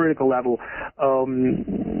conflicts on the vertical level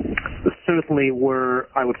certainly were,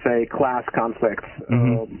 I would say, class conflicts.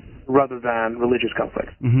 Rather than religious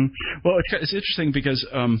conflicts. Well, it's interesting because,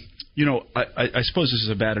 I suppose this is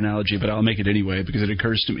a bad analogy, but I'll make it anyway because it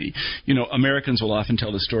occurs to me. Americans will often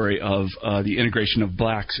tell the story of the integration of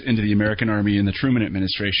blacks into the American Army in the Truman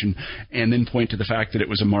administration, and then point to the fact that it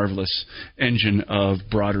was a marvelous engine of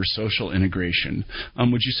broader social integration.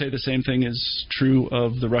 Would you say the same thing is true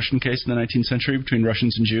of the Russian case in the 19th century between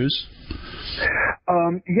Russians and Jews?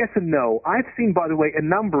 Yes and no. I've seen, by the way, a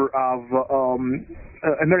number of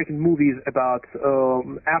American movies about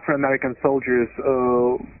Afro-American soldiers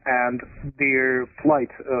and their plight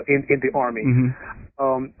in the army,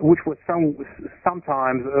 which was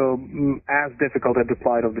sometimes as difficult as the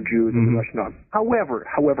plight of the Jews in the Russian army.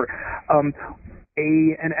 However,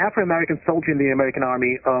 an Afro-American soldier in the American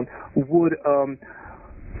army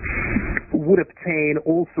would obtain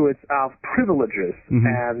all sorts of privileges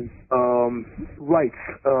and rights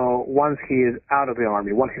once he is out of the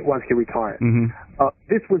army, once he retires.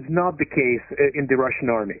 This was not the case in the Russian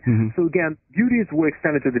army. So again, duties were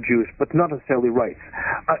extended to the Jews, but not necessarily rights.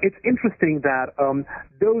 It's interesting that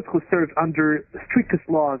those who served under strictest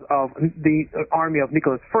laws of the army of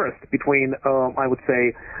Nicholas I between, I would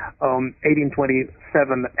say,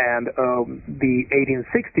 1827 and the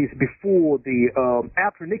 1860s, before the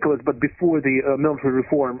after Nicholas, but before the military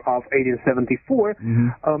reform of 1874,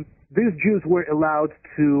 these Jews were allowed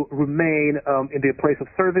to remain in their place of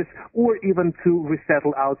service, or even to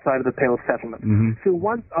resettle outside of the Pale of Settlement. So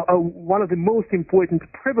one of the most important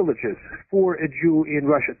privileges for a Jew in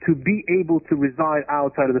Russia, to be able to reside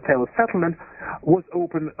outside of the Pale of Settlement, was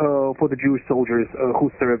open for the Jewish soldiers who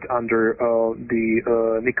served under the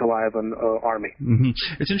Nikolaevan army.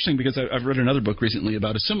 It's interesting because I've read another book recently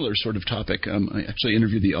about a similar sort of topic. I actually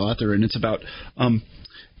interviewed the author, and it's about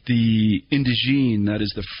the Indigènes, that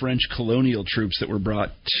is the French colonial troops that were brought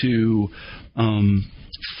to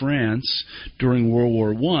France during World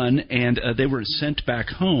War I, and they were sent back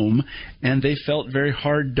home, and they felt very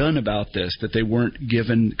hard done about this, that they weren't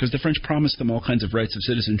given, because the French promised them all kinds of rights of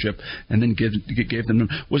citizenship and then gave them.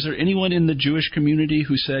 Was there anyone in the Jewish community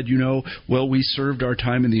who said, well, we served our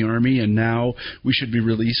time in the army and now we should be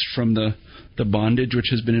released from the bondage which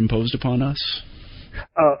has been imposed upon us?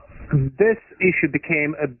 This issue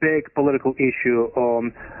became a big political issue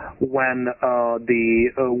when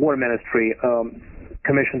the War Ministry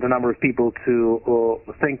commissioned a number of people to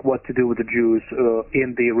think what to do with the Jews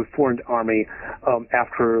in the Reformed Army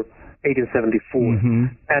after 1874.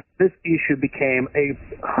 And this issue became a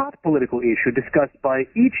hot political issue discussed by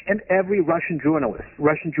each and every Russian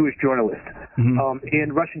Jewish journalist,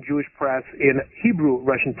 in Russian Jewish press, in Hebrew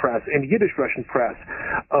Russian press, in Yiddish Russian press,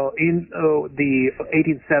 in the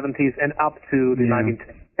 1870s and up to the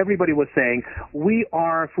 1910s. everybody was saying, we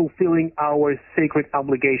are fulfilling our sacred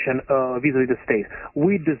obligation vis-a-vis the state.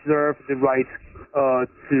 We deserve the right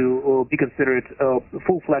to be considered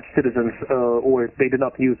full-fledged citizens, or they did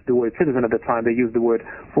not use the word citizen at the time, they used the word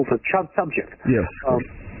full-fledged subject. Yes.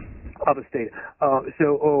 Of a state.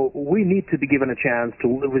 So we need to be given a chance to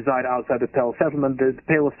reside outside the Pale settlement. The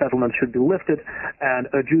Pale settlement should be lifted, and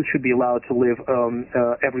Jews should be allowed to live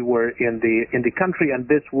everywhere in the country, and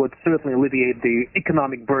this would certainly alleviate the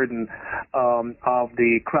economic burden of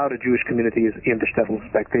the crowded Jewish communities in the Shtetl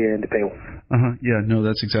Spekte and the Pale. Yeah, no,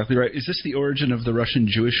 that's exactly right. Is this the origin of the Russian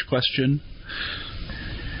Jewish question?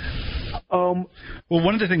 Well,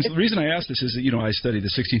 one of the reason I ask this is that, I study the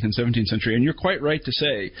 16th and 17th century, and you're quite right to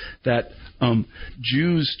say that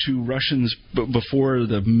Jews to Russians before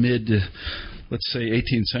the let's say,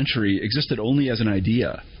 18th century existed only as an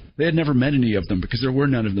idea. They had never met any of them because there were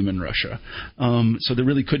none of them in Russia. So there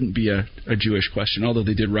really couldn't be a Jewish question, although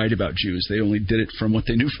they did write about Jews. They only did it from what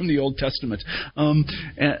they knew from the Old Testament.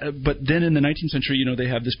 But then in the 19th century, they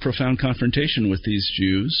have this profound confrontation with these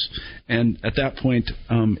Jews. And at that point,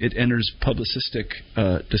 it enters publicistic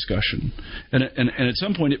discussion. And at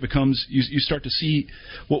some point, it becomes, you start to see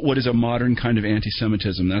what is a modern kind of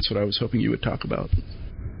anti-Semitism. That's what I was hoping you would talk about.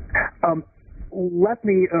 Let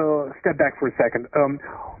me step back for a second.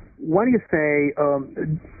 When you say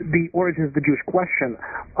the origins of the Jewish question,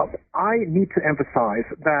 I need to emphasize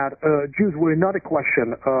that Jews were not a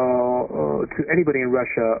question to anybody in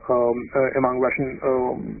Russia among Russian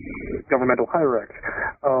governmental hierarchs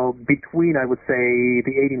between, I would say,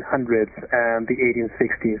 the 1800s and the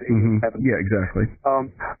 1860s, 1870s. Yeah, exactly.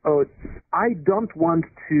 I don't want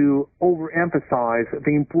to overemphasize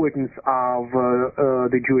the importance of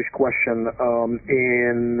the Jewish question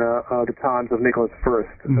in the times of Nicholas I.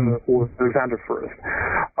 Or Alexander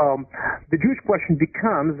I. The Jewish question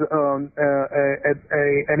becomes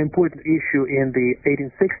an important issue in the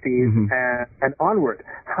 1860s and onward.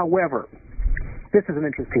 However, this is an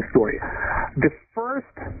interesting story. The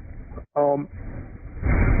first,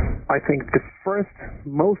 I think, the first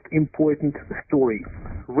most important story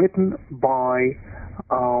written by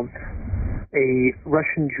a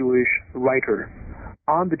Russian Jewish writer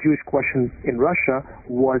on the Jewish question in Russia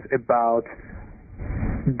was about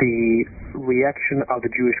the reaction of the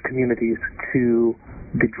Jewish communities to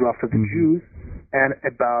the draft of the Jews and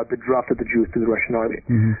about the draft of the Jews to the Russian army.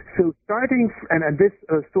 So starting, and this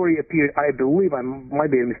story appeared, I believe, I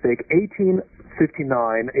might be a mistake,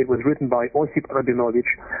 1859. It was written by Osip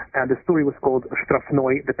Rabinovich, and the story was called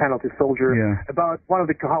Shtrafnoy, the penalty soldier, about one of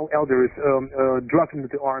the Kahal elders drafted into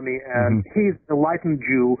the army, and he's an enlightened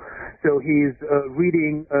Jew, so he's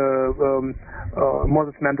reading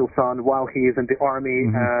Moses Mendelssohn while he is in the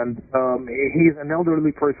army, and he's an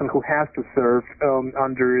elderly person who has to serve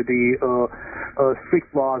under the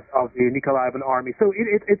strict laws of the Nikolaevan army. So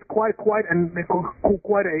it's quite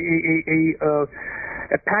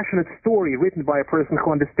a passionate story written by a person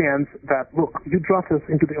who understands that, look, you draft us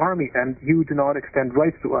into the army and you do not extend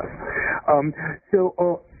rights to us.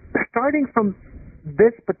 Starting from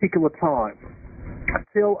this particular time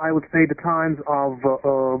till, I would say, the times of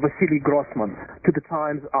Vasily Grossman, to the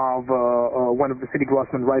times of when Vasily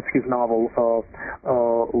Grossman writes his novel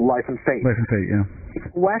Life and Fate. Life and Fate, yeah. The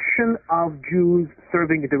question of Jews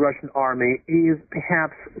serving in the Russian army is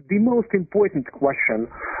perhaps the most important question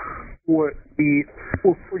for the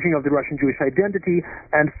forging of the Russian Jewish identity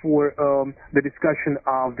and for the discussion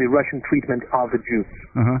of the Russian treatment of the Jews.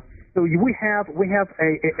 So we have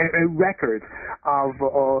a record of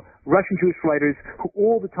Russian Jewish writers who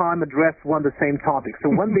all the time address one the same topic. So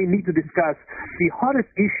when they need to discuss the hottest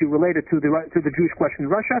issue related to the Jewish question in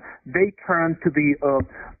Russia, they turn to the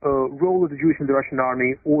role of the Jews in the Russian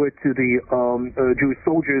army, or to the Jewish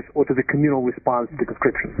soldiers, or to the communal response to the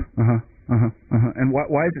conscription. And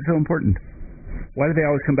why is it so important? Why do they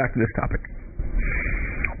always come back to this topic?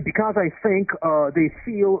 Because I think they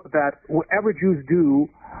feel that whatever Jews do,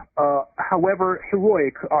 however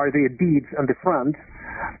heroic are their deeds on the front,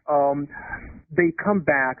 they come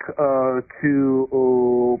back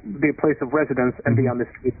to their place of residence and be on the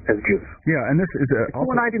streets as Jews. Yeah, and this is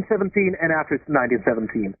before 1917 and after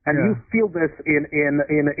 1917, and you feel this in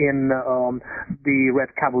the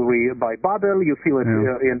Red Cavalry by Babel. You feel it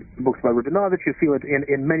in books by Rabinovich. You feel it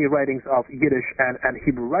in many writings of Yiddish and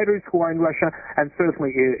Hebrew writers who are in Russia, and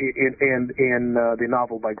certainly in the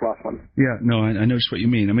novel by Grossman. Yeah, no, I noticed what you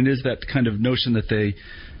mean. I mean, there's that kind of notion that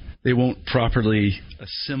they won't properly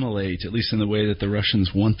assimilate, at least in the way that the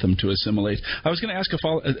Russians want them to assimilate. I was going to ask a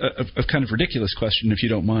kind of ridiculous question, if you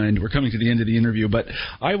don't mind. We're coming to the end of the interview, but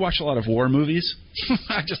I watch a lot of war movies.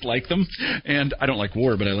 I just like them, and I don't like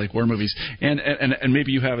war, but I like war movies, and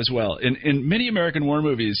maybe you have as well. In many American war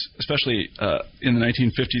movies, especially in the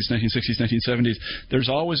 1950s, 1960s, 1970s, there's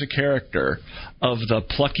always a character of the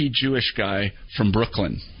plucky Jewish guy from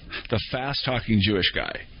Brooklyn, the fast-talking Jewish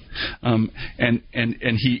guy. And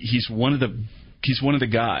he's one of the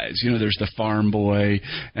guys. You know, there's the farm boy,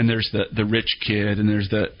 and there's the rich kid, and there's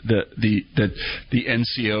the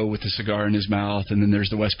NCO with the cigar in his mouth, and then there's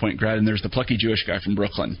the West Point grad, and there's the plucky Jewish guy from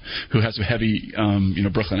Brooklyn who has a heavy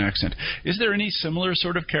Brooklyn accent. Is there any similar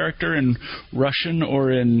sort of character in Russian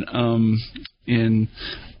or in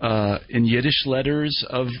Yiddish letters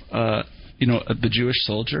of the Jewish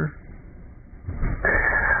soldier?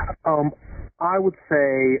 I would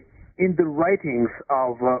say in the writings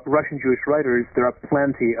of Russian Jewish writers, there are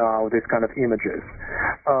plenty of this kind of images.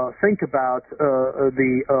 Think about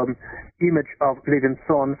the image of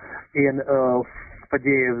Levinson in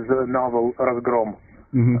Faddeev's novel Razgrom.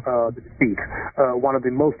 The Defeat, one of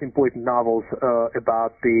the most important novels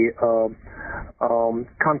about the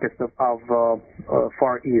conquest of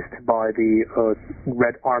Far East by the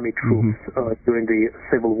Red Army troops during the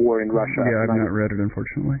Civil War in Russia. Yeah, I've not read it,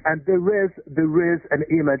 unfortunately. And there is an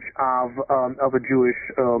image of a Jewish,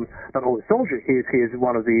 not only soldier. He is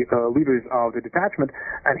one of the leaders of the detachment,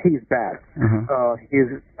 and he's bad.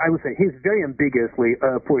 I would say he's very ambiguously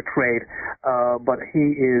portrayed, but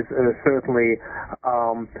he is certainly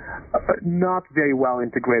not very well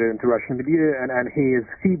integrated into Russian media, and he is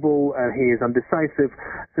feeble and he is undecisive.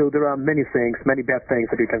 So there are many bad things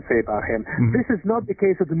that you can say about him. This is not the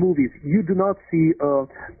case of the movies. You do not see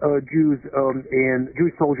Jewish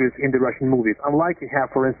soldiers in the Russian movies, unlike you have,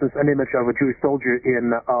 for instance, an image of a Jewish soldier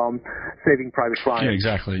in Saving Private Ryan. Yeah,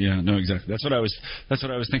 exactly. Yeah, no, exactly. That's what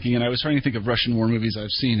I was thinking, and I was trying to think of Russian war movies I've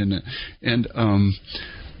seen,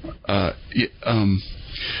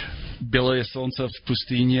 Белое солнце в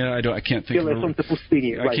пустыне. I can't think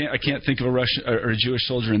I can't think of a Russian or a Jewish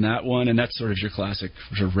soldier in that one, and that's sort of your classic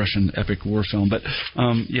sort of Russian epic war film. But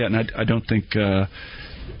and I don't think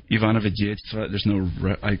Ivanovo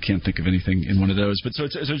Detstvo. I can't think of anything in one of those. But so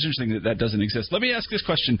it's interesting that doesn't exist. Let me ask this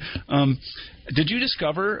question: did you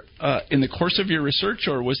discover in the course of your research,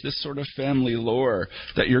 or was this sort of family lore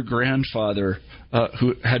that your grandfather,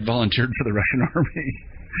 who had volunteered for the Russian army?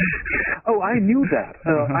 Oh, I knew that.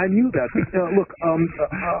 I knew that. Look,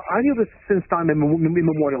 I knew this since time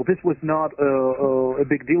immemorial. This was not a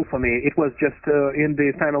big deal for me. It was just in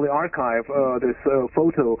the family archive, this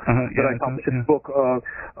photo that I published in the book.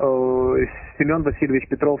 Semyon Vasilievich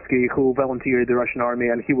Petrovsky, who volunteered the Russian army,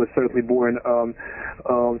 and he was certainly born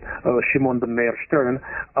Shimon ben Meir Stern.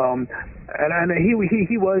 And he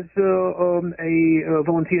was a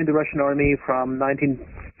volunteer in the Russian army from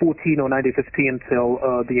 1914 or 1915 till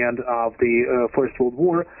the end of the First World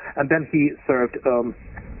War, and then he served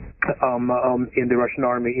in the Russian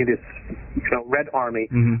army, in this Red Army,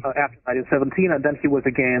 after 1917, and then he was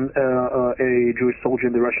again a Jewish soldier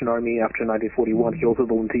in the Russian army after 1941. He also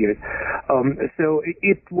volunteered. So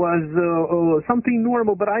it was something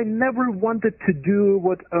normal, but I never wanted to do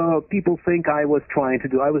what people think I was trying to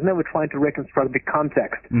do. I was never trying to reconstruct the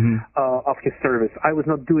context of his service. I was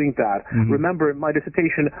not doing that. Remember, my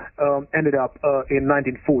dissertation ended up in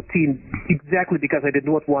 1914 exactly because I did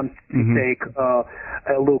not want to take a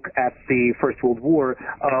look at the First World War.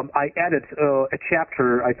 I added a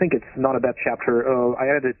chapter. I think it's not a bad chapter. I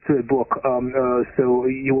added it to a book, so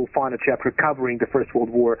you will find a chapter covering the First World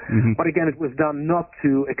War. But again, it was done not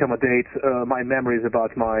to accommodate my memories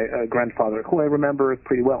about my grandfather, who I remember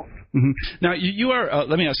pretty well. Now, you are,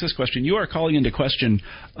 let me ask this question. You are calling into question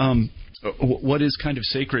what is kind of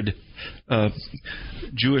sacred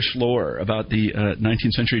Jewish lore about the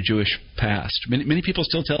 19th century Jewish past. Many people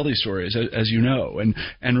still tell these stories, as you know, and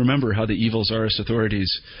remember how the evil Tsarist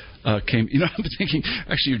authorities came. You know, I'm thinking,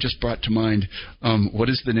 actually, you just brought to mind, what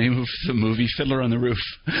is the name of the movie, Fiddler on the Roof?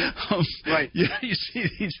 Right. Yeah, you see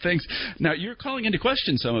these things. Now, you're calling into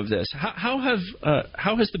question some of this. How has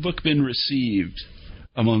the book been received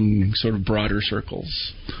among sort of broader circles?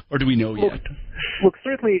 Or do we know yet? Look,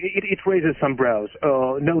 certainly it raises some brows,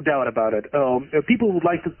 no doubt about it. People would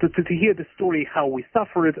like to hear the story, how we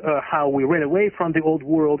suffered, how we ran away from the old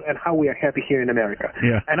world, and how we are happy here in America.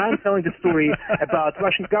 Yeah. And I'm telling the story about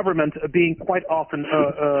Russian government being quite often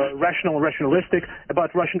rational and rationalistic,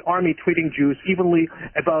 about Russian army treating Jews evenly,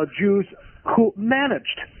 about Jews who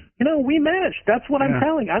managed we managed. That's what I'm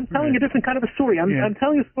telling. I'm telling a different kind of a story. I'm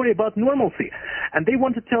telling a story about normalcy, and they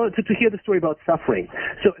want to hear the story about suffering.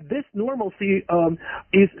 So this normalcy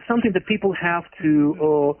is something that people have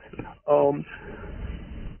to.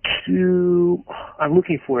 I'm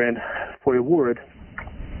looking for a word.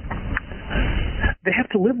 They have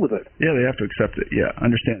to live with it. Yeah, they have to accept it. Yeah,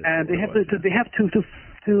 understand it. And they have to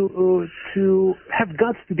have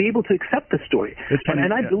guts to be able to accept the story.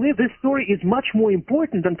 And I believe this story is much more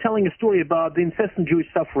important than telling a story about the incessant Jewish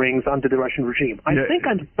sufferings under the Russian regime. I think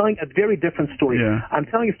I'm telling a very different story. Yeah. I'm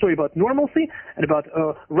telling a story about normalcy and about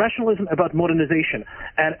rationalism, about modernization.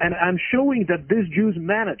 And I'm showing that these Jews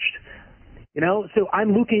managed. So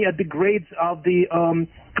I'm looking at the grades of the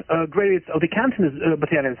Cantonist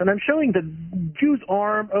battalions, and I'm showing that Jews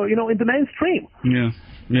are, in the mainstream. Yeah.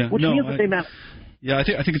 Which means that they manage. Yeah, I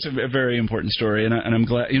think it's a very important story, and I'm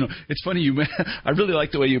glad. It's funny. I really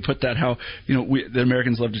like the way you put that. How the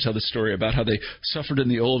Americans love to tell the story about how they suffered in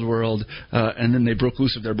the old world, and then they broke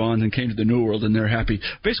loose of their bonds and came to the new world, and they're happy.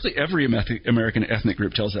 Basically, every American ethnic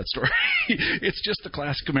group tells that story. It's just the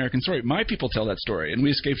classic American story. My people tell that story, and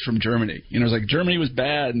we escaped from Germany. It's like Germany was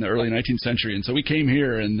bad in the early 19th century, and so we came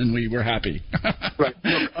here, and then we were happy. Right.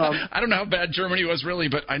 I don't know how bad Germany was really,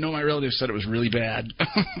 but I know my relatives said it was really bad.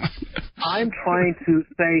 I'm trying to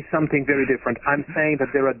say something very different. I'm saying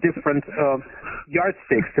that there are different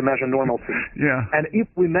yardsticks to measure normalcy. Yeah. And if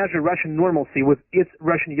we measure Russian normalcy with its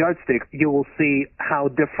Russian yardstick, you will see how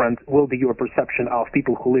different will be your perception of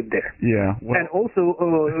people who live there. Yeah. Well, and also,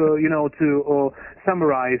 to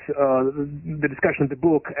summarize the discussion of the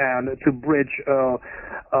book and to bridge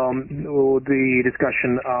the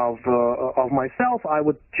discussion of myself, I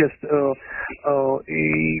would just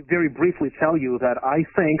very briefly tell you that I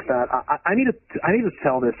think that I need to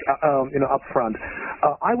tell this up front.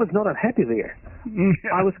 I was not unhappy there.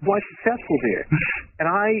 I was quite successful there, and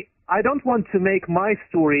I don't want to make my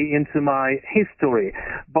story into my history,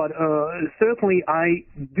 but certainly I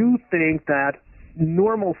do think that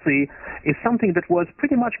normalcy is something that was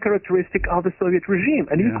pretty much characteristic of the Soviet regime,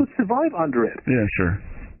 and you could survive under it. Yeah, sure.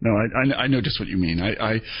 No, I know just what you mean.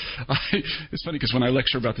 It's funny because when I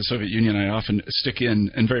lecture about the Soviet Union, I often stick in,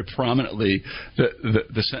 and very prominently,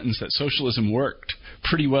 the sentence that socialism worked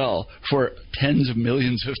pretty well for tens of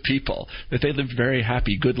millions of people, that they lived very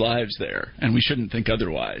happy, good lives there, and we shouldn't think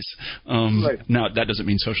otherwise. Right. Now, that doesn't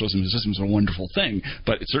mean socialism is a wonderful thing,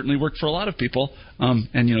 but it certainly worked for a lot of people, and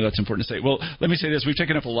that's important to say. Well, let me say this. We've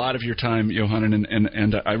taken up a lot of your time, Yohanan,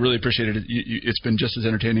 and I really appreciate it. It's been just as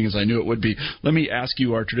entertaining as I knew it would be. Let me ask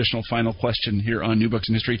you our traditional final question here on New Books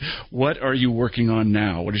in History. What are you working on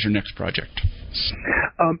now? What is your next project?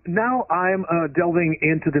 Now I'm delving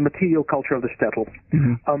into the material culture of the shtetl.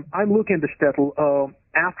 Mm-hmm. I'm looking at the shtetl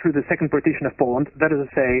after the second partition of Poland, that is to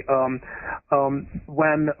say,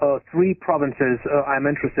 when three provinces I'm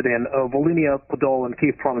interested in, Volhynia, Podol, and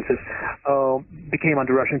Kiev provinces, became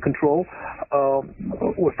under Russian control, or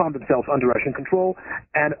found themselves under Russian control,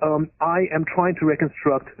 and I am trying to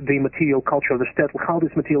reconstruct the material culture of the shtetl, how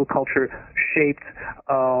this material culture shaped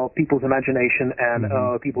people's imagination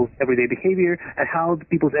and people's everyday behavior, and how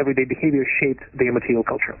people's everyday behavior shaped their material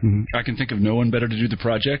culture. Mm-hmm. I can think of no one better to do the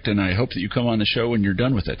project, and I hope that you come on the show when you're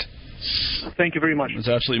done with it. Thank you very much. It's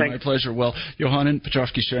absolutely my pleasure. Well, Yohanan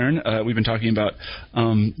Petrovsky-Stern, we've been talking about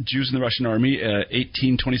Jews in the Russian Army,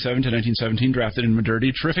 1827 to 1917, drafted in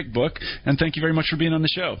modernity. Terrific book, and thank you very much for being on the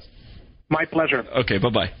show. My pleasure. Okay,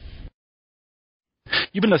 bye-bye.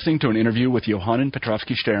 You've been listening to an interview with Yohanan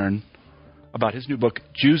Petrovsky-Stern about his new book,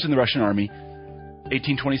 Jews in the Russian Army,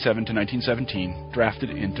 1827 to 1917, drafted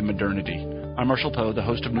into modernity. I'm Marshall Poe, the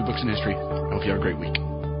host of New Books in History. I hope you have a great week.